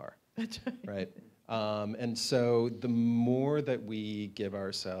not in a car. That's right? And so the more that we give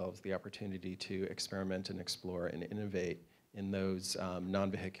ourselves the opportunity to experiment and explore and innovate in those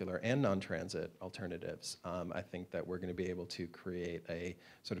non-vehicular and non-transit alternatives, I think that we're going to be able to create a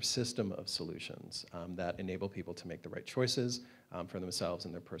sort of system of solutions that enable people to make the right choices for themselves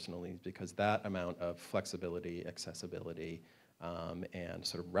and their personal needs, because that amount of flexibility, accessibility, and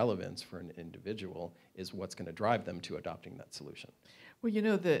sort of relevance for an individual is what's going to drive them to adopting that solution. Well, you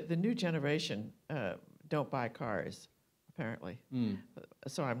know, the new generation don't buy cars, apparently.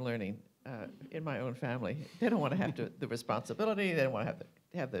 So I'm learning in my own family. They don't want to have the responsibility. They don't want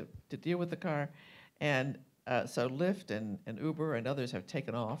to have to deal with the car. And so Lyft and Uber and others have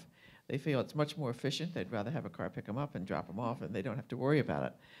taken off. They feel it's much more efficient. They'd rather have a car pick them up and drop them off, and they don't have to worry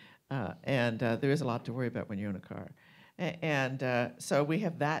about it. And there is a lot to worry about when you're in a car. And so we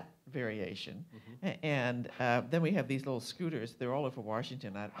have that variation. And then we have these little scooters. They're all over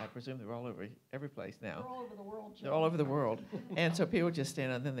Washington. I presume they're all over every place now. They're all over the world, Joan. They're all over the world. And so people just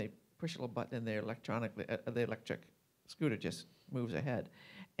stand and then they push a little button and the electric scooter just moves ahead.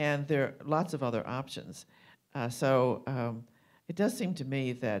 And there are lots of other options. So it does seem to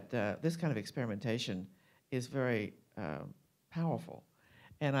me that this kind of experimentation is very powerful.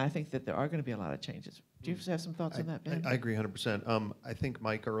 And I think that there are going to be a lot of changes. Do you have some thoughts on that, Ben? I agree 100%. I think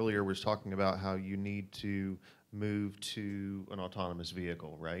Mike earlier was talking about how you need to move to an autonomous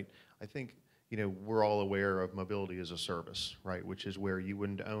vehicle, right? I think, you know, we're all aware of mobility as a service, right? Which is where you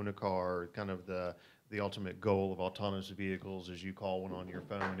wouldn't own a car. Kind of the ultimate goal of autonomous vehicles is you call one on your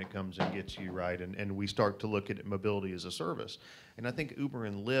phone and it comes and gets you, right? And we start to look at mobility as a service. And I think Uber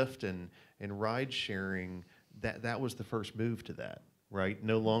and Lyft and ride sharing, that was the first move to that. Right?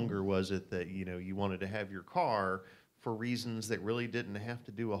 No longer was it that, you know, you wanted to have your car for reasons that really didn't have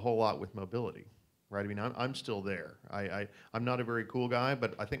to do a whole lot with mobility. Right? I mean, I'm still there. I'm not a very cool guy,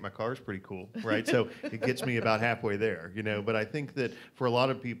 but I think my car is pretty cool, right? So it gets me about halfway there, you know. But I think that for a lot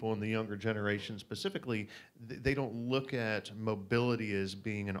of people in the younger generation specifically, they don't look at mobility as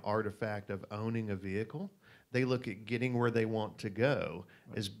being an artifact of owning a vehicle. They look at getting where they want to go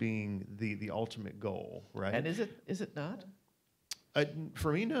as being the ultimate goal, right? And is it not?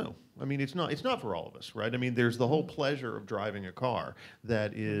 For me, no. I mean, it's not for all of us, right? I mean, there's the whole pleasure of driving a car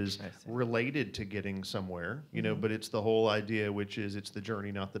that is related to getting somewhere, you know, but it's the whole idea, which is it's the journey,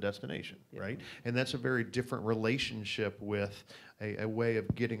 not the destination, right? And that's a very different relationship with a way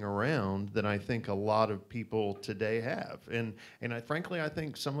of getting around than I think a lot of people today have. And frankly, I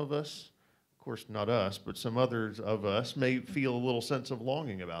think some of us, of course, not us, but some others of us may feel a little sense of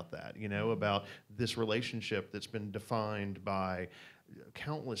longing about that, you know, about this relationship that's been defined by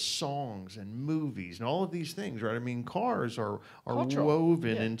countless songs and movies and all of these things, right? I mean, cars are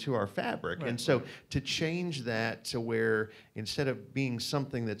woven into our fabric. And so to change that to where instead of being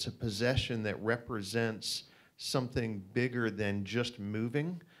something that's a possession that represents something bigger than just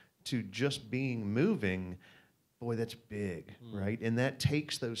moving to just being moving, boy, that's big, right? And that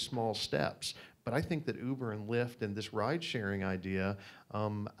takes those small steps. But I think that Uber and Lyft and this ride-sharing idea,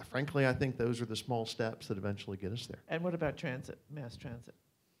 frankly, I think those are the small steps that eventually get us there. And what about transit, mass transit?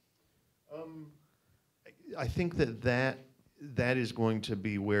 I think that is going to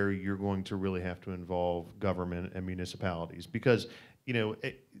be where you're going to really have to involve government and municipalities because, you know,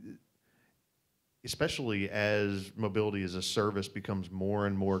 especially as mobility as a service becomes more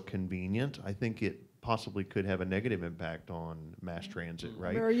and more convenient, I think it possibly could have a negative impact on mass transit,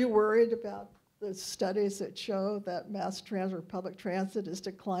 right? Are you worried about the studies that show that mass transit or public transit is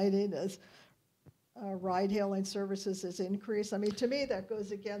declining as ride-hailing services is increased? I mean, to me, that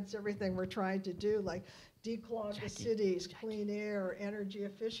goes against everything we're trying to do, like declog the cities, clean air, energy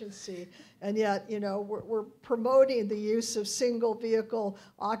efficiency, and yet, you know, we're promoting the use of single vehicle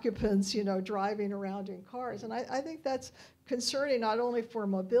occupants, you know, driving around in cars. And I think that's concerning not only for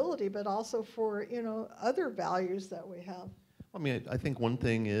mobility, but also for, you know, other values that we have. I mean, I think one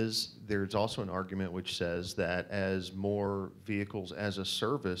thing is there's also an argument which says that as more vehicles as a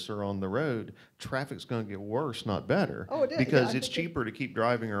service are on the road, traffic's going to get worse, not better. Oh, it is. Because Yeah, I it's think it- cheaper to keep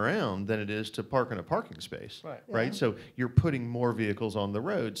driving around than it is to park in a parking space. Right. Yeah. Right? So you're putting more vehicles on the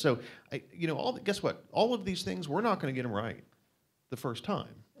road. So, guess what? All of these things, we're not going to get them right the first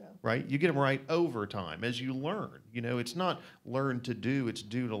time. Yeah. Right? You get them right over time as you learn. It's not learn to do, it's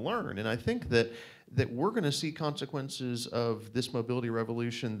do to learn. And I think that we're going to see consequences of this mobility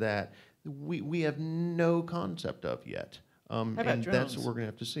revolution that we have no concept of yet. How about and that's drones? what we're going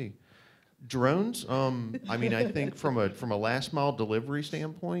to have to see. Drones, I mean, I think from a last mile delivery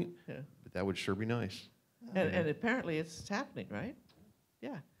standpoint, Yeah. that would sure be nice. And apparently it's happening, right?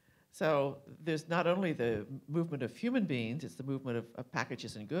 Yeah. So there's not only the movement of human beings, it's the movement of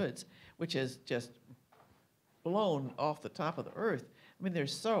packages and goods, which is just blown off the top of the earth. I mean,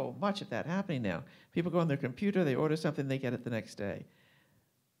 there's so much of that happening now. People go on their computer, they order something, they get it the next day.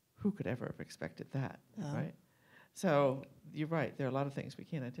 Who could ever have expected that, Yeah. right? So you're right, there are a lot of things we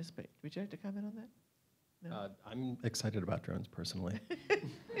can't anticipate. Would you like to comment on that? No? I'm excited about drones personally.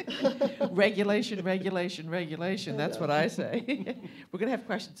 Regulation, regulation, regulation. That's what I say. We're going to have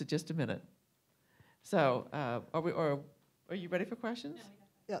questions in just a minute. So, are you ready for questions?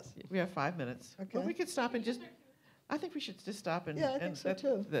 Yes. We have 5 minutes. Okay. Well, we could stop and just. I think we should just stop and, Yeah, I think and so let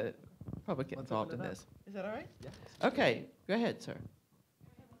too. the public get Let's involved in open it up. this. Is that all right? Yeah. Okay. Go ahead, sir.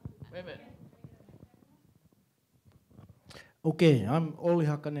 Wait a minute. Okay, I'm Olli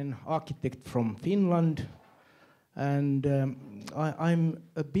Hakanen, architect from Finland, and I'm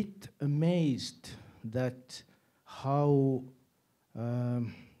a bit amazed that how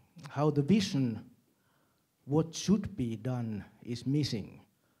the vision, what should be done, is missing.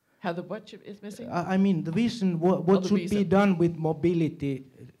 How the what is missing? I mean, the vision, what the should be reason. done with mobility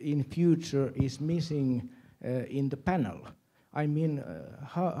in future is missing in the panel. I mean,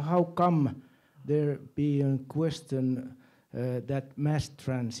 how come there be a question that mass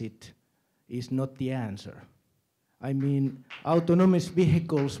transit is not the answer? I mean, autonomous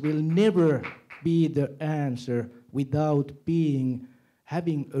vehicles will never be the answer without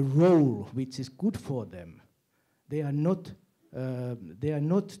having a role which is good for them. They are not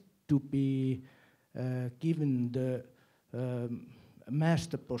to be given the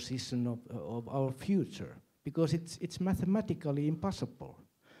master position of our future, because it's mathematically impossible.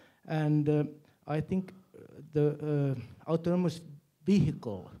 And I think the autonomous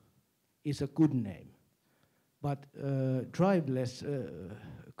vehicle is a good name, but driverless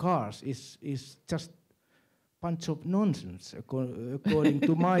cars is just bunch of nonsense, according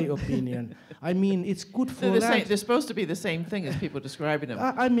to my opinion. I mean, it's good for They're supposed to be the same thing as people describing them.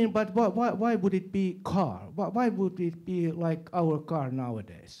 I mean, but why would it be car? Why would it be like our car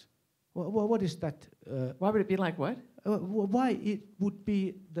nowadays? What is that? Why would it be like what? Why it would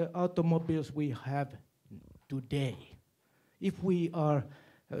be the automobiles we have today? If we are,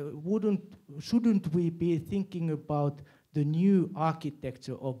 shouldn't we be thinking about the new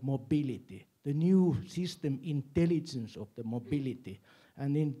architecture of mobility, the new system intelligence of the mobility?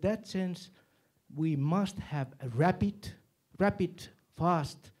 And in that sense, we must have a rapid,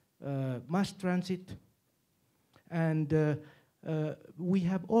 fast mass transit. And we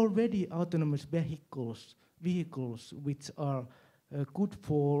have already autonomous vehicles which are good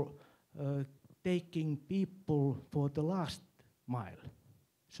for taking people for the last mile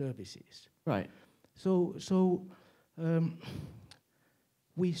services. Right. So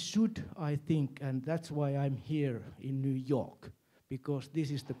we should, I think, and that's why I'm here in New York, because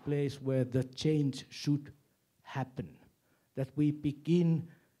this is the place where the change should happen, that we begin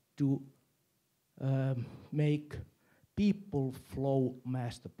to make people flow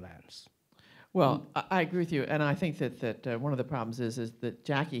master plans. Well, I agree with you, and I think that one of the problems is that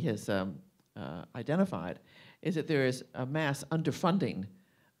Jackie has identified is that there is a mass underfunding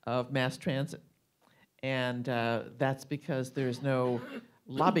of mass transit, and that's because there's no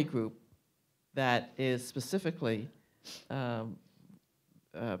lobby group that is specifically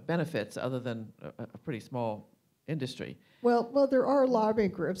benefits other than a pretty small industry. Well, there are lobby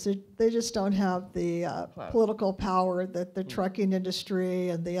groups. They just don't have the political power that the trucking industry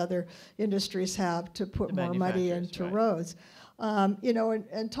and the other industries have to put The more money manufacturers, into right. roads.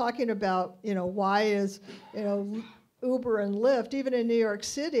 And talking about, why is, Uber and Lyft, even in New York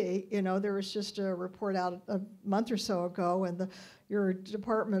City, there was just a report out a month or so ago, and your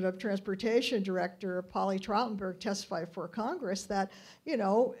Department of Transportation Director, Polly Trautenberg, testified for Congress that,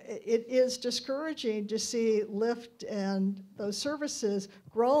 it is discouraging to see Lyft and those services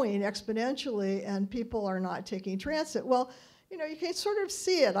growing exponentially, and people are not taking transit. Well, you know, you can sort of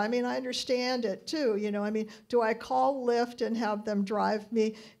see it. I mean, I understand it too. You know, I mean, do I call Lyft and have them drive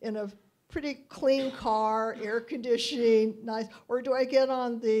me in a pretty clean car, air conditioning, nice, or do I get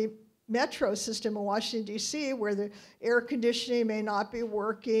on the metro system in Washington, D.C., where the air conditioning may not be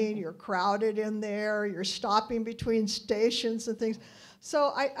working, you're crowded in there, you're stopping between stations and things.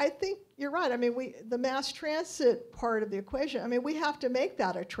 So I think you're right. I mean, the mass transit part of the equation, I mean, we have to make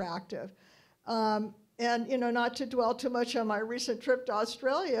that attractive. And, you know, not to dwell too much on my recent trip to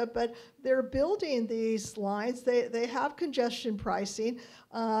Australia, but they're building these lines. They have congestion pricing.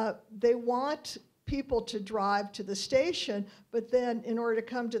 They want people to drive to the station, but then in order to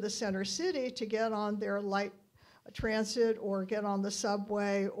come to the center city to get on their light transit or get on the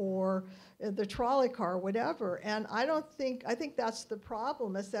subway or the trolley car, whatever. And I think that's the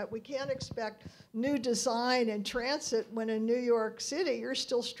problem, is that we can't expect new design and transit when in New York City you're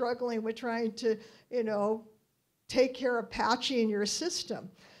still struggling with trying to, you know, take care of patching your system.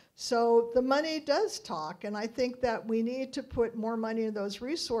 So the money does talk, and I think that we need to put more money in those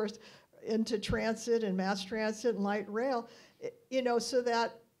resources into transit and mass transit and light rail, you know, so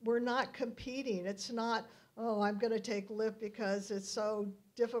that we're not competing. It's not, oh, I'm going to take Lyft because it's so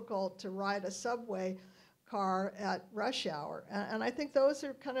difficult to ride a subway car at rush hour. And I think those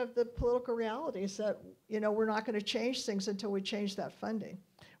are kind of the political realities that, you know, we're not going to change things until we change that funding.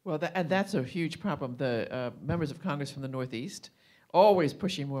 Well, and that's a huge problem. The members of Congress from the Northeast always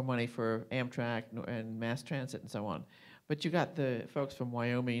pushing more money for Amtrak and mass transit and so on. But you got the folks from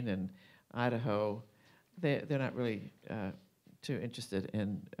Wyoming and Idaho, they're not really too interested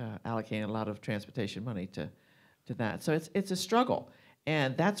in allocating a lot of transportation money to that. So it's a struggle,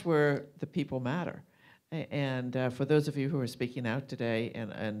 and that's where the people matter. And for those of you who are speaking out today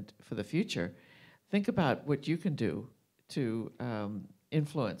and for the future, think about what you can do to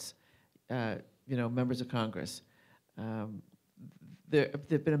influence, you know, members of Congress. There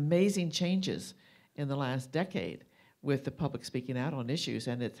have been amazing changes in the last decade with the public speaking out on issues,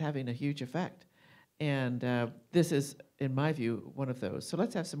 and it's having a huge effect. And this is, in my view, one of those. So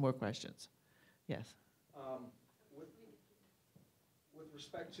let's have some more questions. Yes. With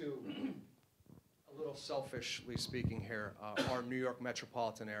respect to, a little selfishly speaking here, our New York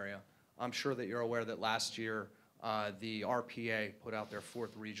metropolitan area, I'm sure that you're aware that last year the RPA put out their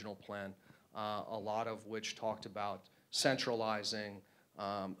 4th regional plan, a lot of which talked about centralizing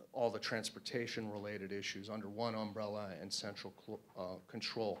all the transportation-related issues under one umbrella and central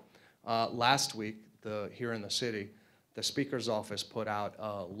control. Last week, here in the city, the Speaker's office put out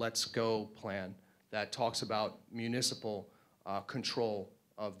a Let's Go plan that talks about municipal control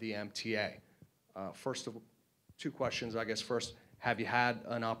of the MTA. First of all, 2 questions, I guess. First, have you had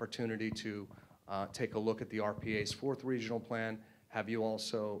an opportunity to take a look at the RPA's 4th regional plan? Have you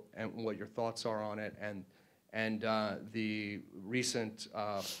also, and what your thoughts are on it, and the recent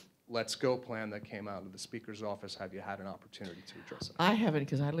Let's Go plan that came out of the Speaker's office, have you had an opportunity to address it? I haven't,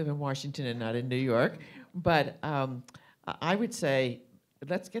 because I live in Washington and not in New York. But I would say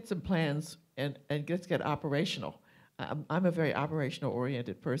let's get some plans and let's get operational. I'm a very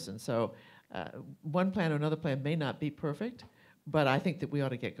operational-oriented person, so one plan or another plan may not be perfect, but I think that we ought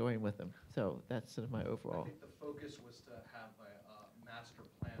to get going with them. So that's sort of my overall. I think the focus was to have a master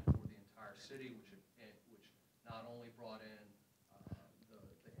plan for the entire city, which not only brought in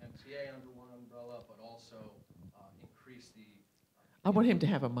the MTA under one umbrella, but also increased the... I want him to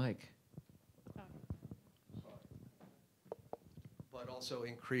have a mic. But also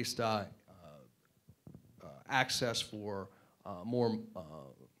increased access for more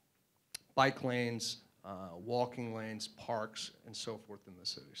bike lanes, walking lanes, parks, and so forth in the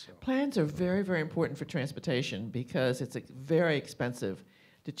city. So Plans are very, very important for transportation because it's very expensive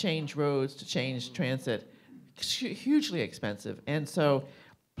to change roads, to change transit, hugely expensive. And so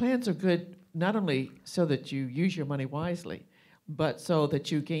plans are good not only so that you use your money wisely, but so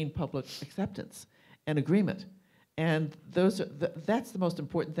that you gain public acceptance and agreement. And that's the most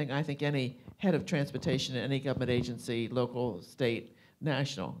important thing I think any head of transportation in any government agency, local, state,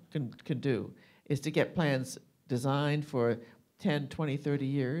 national, can do, is to get plans designed for 10, 20, 30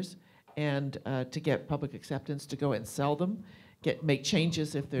 years, and to get public acceptance, to go and sell them, make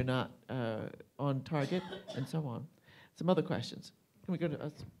changes if they're not on target, and so on. Some other questions. Can we go to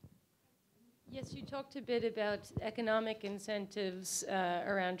us? Yes, you talked a bit about economic incentives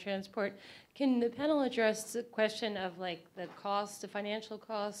around transport. Can the panel address the question of like the cost, the financial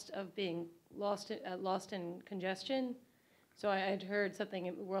cost of being lost in congestion? So I'd heard something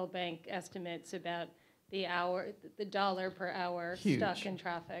at World Bank estimates about the dollar per hour Huge. stuck in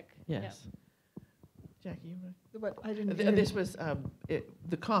traffic. Yes. Jackie, you want But I didn't this was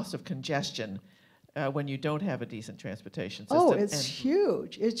the cost of congestion when you don't have a decent transportation system. Oh, it's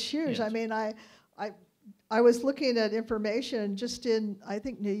huge. It's huge. I Huge. mean, I was looking at information just in, I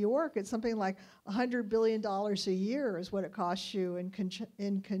think, New York. It's something like $100 billion a year is what it costs you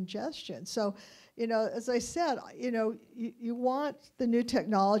in congestion. So, you know, as I said, you know, you want the new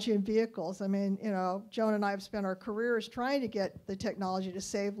technology in vehicles. I mean, you know, Joan and I have spent our careers trying to get the technology to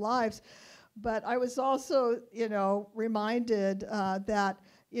save lives. But I was also, you know, reminded that,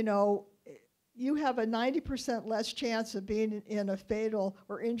 you know, you have a 90% less chance of being in a fatal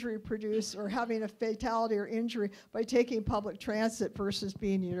or injury produced or having a fatality or injury by taking public transit versus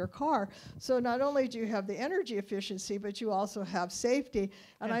being in your car. So not only do you have the energy efficiency, but you also have safety.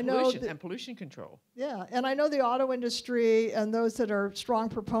 And I pollution, know and pollution control. yeah, and I know the auto industry and those that are strong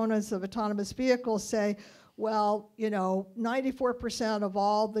proponents of autonomous vehicles say, well, you know, 94% of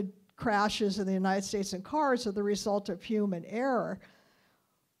all the crashes in the United States in cars are the result of human error.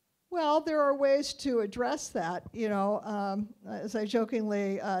 Well, there are ways to address that. You know, as I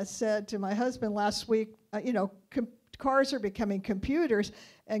jokingly said to my husband last week, you know, cars are becoming computers,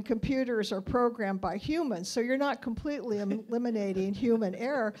 and computers are programmed by humans. So you're not completely eliminating human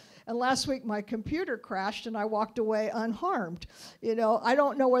error. And last week, my computer crashed, and I walked away unharmed. You know, I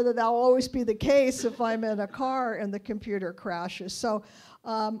don't know whether that will always be the case if I'm in a car and the computer crashes. So,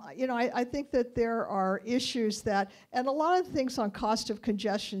 you know, I think that there are issues that, and a lot of things on cost of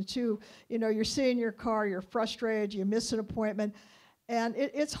congestion too. You know, you're sitting in your car, you're frustrated, you miss an appointment, and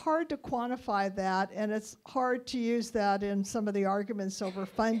it's hard to quantify that, and it's hard to use that in some of the arguments over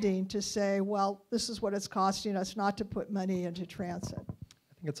funding to say, well, this is what it's costing us not to put money into transit.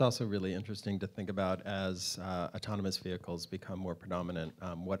 I think it's also really interesting to think about as autonomous vehicles become more predominant,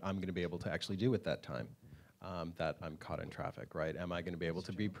 what I'm going to be able to actually do at that time. That I'm caught in traffic, right? Am I going to be able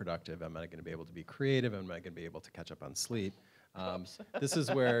to be productive? Am I going to be able to be creative? Am I going to be able to catch up on sleep? This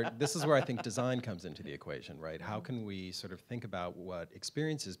is where I think design comes into the equation, right? How can we sort of think about what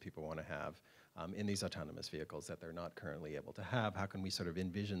experiences people want to have in these autonomous vehicles that they're not currently able to have? How can we sort of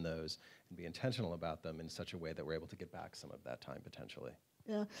envision those and be intentional about them in such a way that we're able to get back some of that time potentially?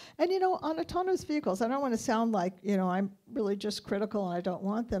 Yeah, and you know, on autonomous vehicles, I don't want to sound like, you know, I'm really just critical and I don't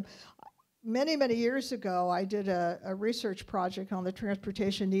want them. Many, many years ago, I did a research project on the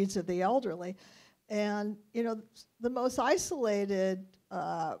transportation needs of the elderly. And, you know, the most isolated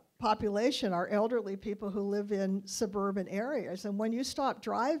population are elderly people who live in suburban areas. And when you stop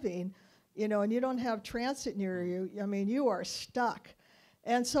driving, you know, and you don't have transit near you, I mean, you are stuck.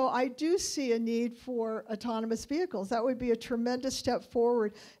 And so I do see a need for autonomous vehicles. That would be a tremendous step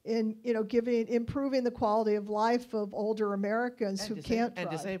forward in, you know, improving the quality of life of older Americans who can't drive.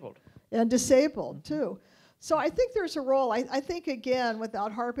 And disabled. And disabled, too. So I think there's a role. I think, again,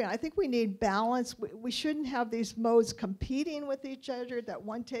 without harping, I think we need balance. We shouldn't have these modes competing with each other, that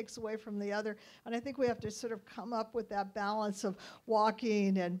one takes away from the other. And I think we have to sort of come up with that balance of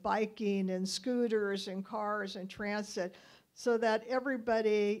walking and biking and scooters and cars and transit so that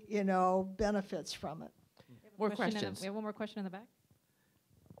everybody, you know, benefits from it. More questions. We have one more question in the back.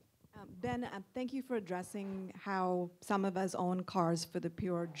 Ben, thank you for addressing how some of us own cars for the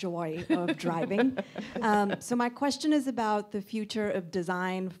pure joy of driving. So my question is about the future of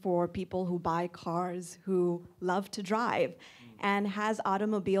design for people who buy cars who love to drive. And has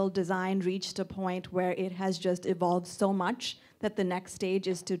automobile design reached a point where it has just evolved so much that the next stage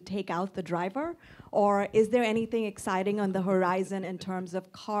is to take out the driver? Or is there anything exciting on the horizon in terms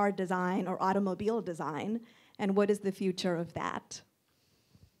of car design or automobile design? And what is the future of that?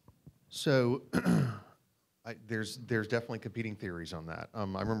 So there's definitely competing theories on that. I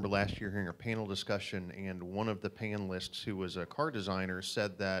remember last year hearing a panel discussion, and one of the panelists, who was a car designer,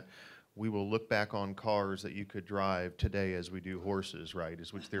 said that we will look back on cars that you could drive today as we do horses, right,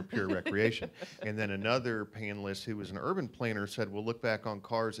 which they're pure recreation. And then another panelist, who was an urban planner, said we'll look back on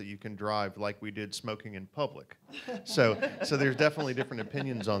cars that you can drive like we did smoking in public. So there's definitely different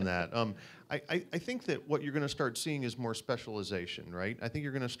opinions on that. I think that what you're going to start seeing is more specialization, right? I think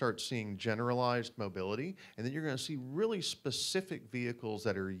you're going to start seeing generalized mobility, and then you're going to see really specific vehicles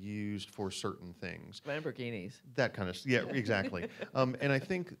that are used for certain things. Lamborghinis. That kind of, yeah, exactly. And I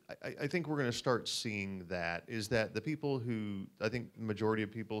think we're going to start seeing that, is that the people who, I think the majority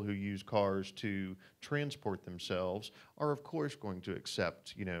of people who use cars to transport themselves are, of course, going to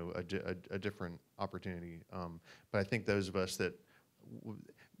accept, you know, a different opportunity. But I think those of us that,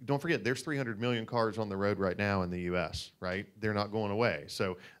 don't forget, there's 300 million cars on the road right now in the U.S., right? They're not going away.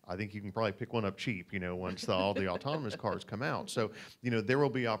 So I think you can probably pick one up cheap, once all the autonomous cars come out. So, there will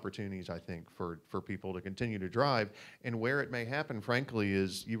be opportunities, I think, for people to continue to drive. And where it may happen, frankly,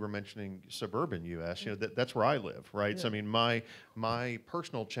 is you were mentioning suburban U.S., that's where I live, right? Yeah. So, I mean, my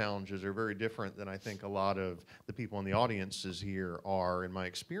personal challenges are very different than I think a lot of the people in the audiences here are, and my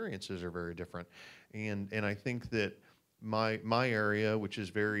experiences are very different. And I think that my area, which is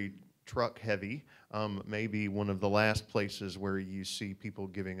very truck heavy, may be one of the last places where you see people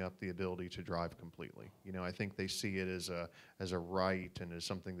giving up the ability to drive completely. I think they see it as a right and as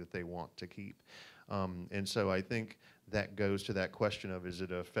something that they want to keep. And so I think that goes to that question of, is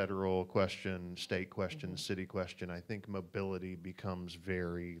it a federal question, state question, city question? I think mobility becomes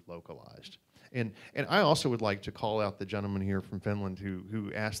very localized. And I also would like to call out the gentleman here from Finland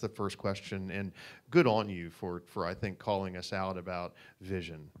who asked the first question, and good on you for I think calling us out about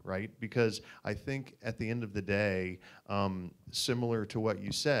vision, right? Because I think at the end of the day, similar to what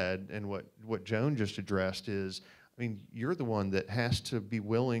you said and what Joan just addressed is, I mean, you're the one that has to be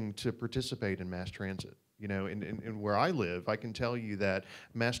willing to participate in mass transit. And where I live, I can tell you that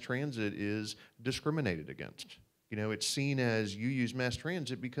mass transit is discriminated against. It's seen as you use mass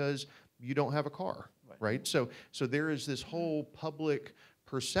transit because you don't have a car, right? So there is this whole public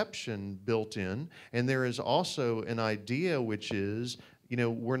perception built in, and there is also an idea which is,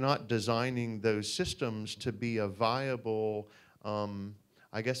 we're not designing those systems to be a viable, a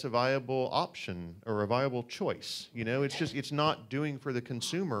viable option or a viable choice. It's not doing for the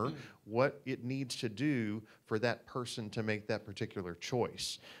consumer what it needs to do for that person to make that particular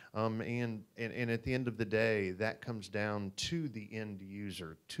choice. And at the end of the day, that comes down to the end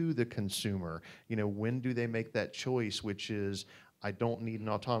user, to the consumer. When do they make that choice, which is, I don't need an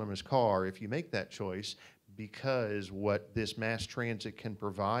autonomous car if you make that choice, because what this mass transit can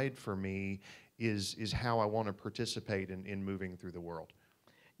provide for me is how I want to participate in moving through the world.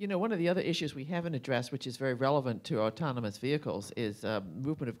 One of the other issues we haven't addressed, which is very relevant to autonomous vehicles, is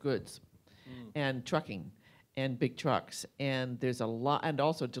movement of goods and trucking and big trucks. And there's a lot, and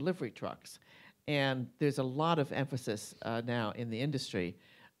also delivery trucks. And there's a lot of emphasis now in the industry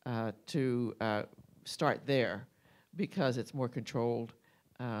to start there because it's more controlled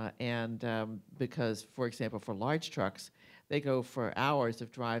and because, for example, for large trucks, they go for hours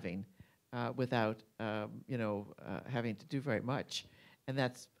of driving without, having to do very much. And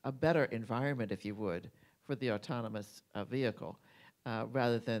that's a better environment, if you would, for the autonomous vehicle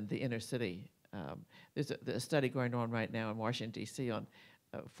rather than the inner city. There's a study going on right now in Washington, D.C. on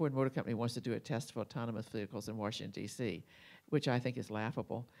Ford Motor Company wants to do a test for autonomous vehicles in Washington, D.C., which I think is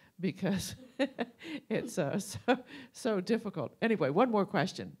laughable because it's so difficult. Anyway, one more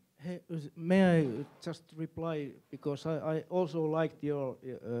question. Hey, may I just reply, because I also liked your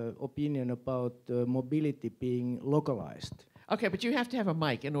opinion about mobility being localized. Okay, but you have to have a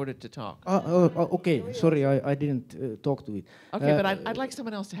mic in order to talk. Okay, sorry, I didn't talk to it. Okay, but I'd like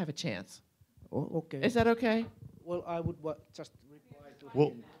someone else to have a chance. Okay. Is that okay? Well, I would just reply to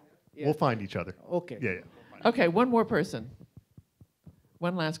him. Yeah. We'll find each other. Okay. Yeah. Okay, one more person.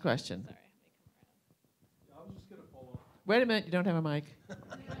 One last question. Sorry, I was just going to follow up. Wait a minute, you don't have a mic.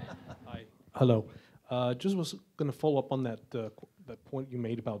 Hi. Hello. Just was going to follow up on that point you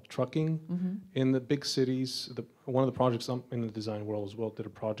made about trucking in the big cities. One of the projects in the design world as well did a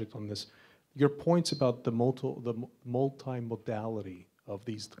project on this. Your points about the multimodality of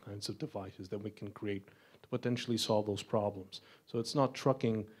these kinds of devices that we can create to potentially solve those problems. So it's not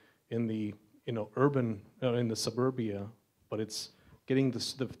trucking in the urban in the suburbia, but it's getting the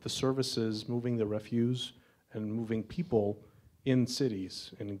services, moving the refuse, and moving people in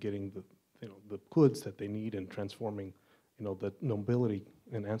cities, and getting the goods that they need, and transforming the mobility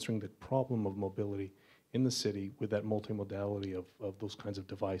and answering the problem of mobility in the city with that multimodality of those kinds of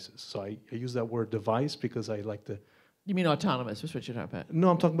devices. So I use that word device because I like to. You mean autonomous? That's what you're talking about. No,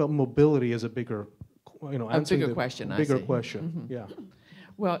 I'm talking about mobility as a bigger, a bigger question. Bigger question. Yeah.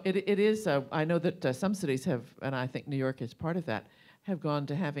 Well, it is. I know that some cities have, and I think New York is part of that, have gone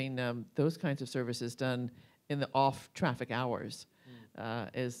to having those kinds of services done in the off-traffic hours.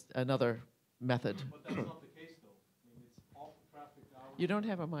 Is another method. But that's not the case, though. I mean, it's off-traffic hours. You don't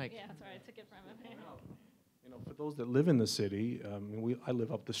have a mic. Yeah, sorry, I took it from him. For those that live in the city, I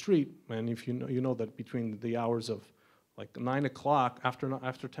live up the street, and if you know that between the hours of like 9 o'clock,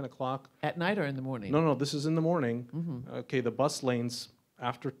 after 10 o'clock. At night or in the morning? No, this is in the morning. Okay, the bus lanes,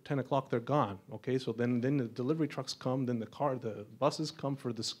 after 10 o'clock, they're gone. Okay, so then the delivery trucks come, then the buses come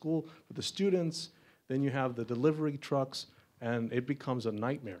for the school, for the students, then you have the delivery trucks, and it becomes a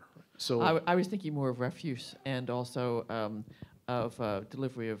nightmare. So I was thinking more of refuse and also of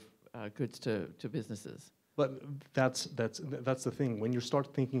delivery of goods to businesses. But that's the thing. When you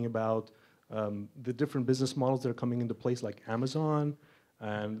start thinking about the different business models that are coming into place, like Amazon,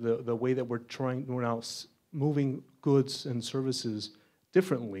 and the way that we're now moving goods and services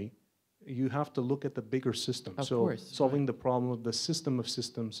differently, you have to look at the bigger system. Of so course, solving the problem of the system of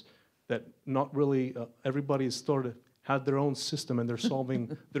systems, that not really everybody is had their own system and they're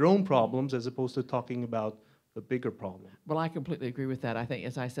solving their own problems as opposed to talking about the bigger problem. Well, I completely agree with that. I think,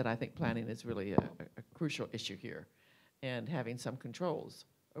 as I said, I think planning is really a crucial issue here, and having some controls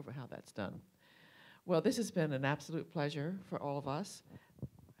over how that's done. Well, this has been an absolute pleasure for all of us.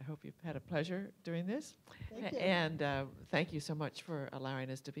 I hope you've had a pleasure doing this. Thank you. And thank you so much for allowing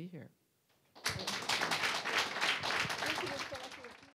us to be here.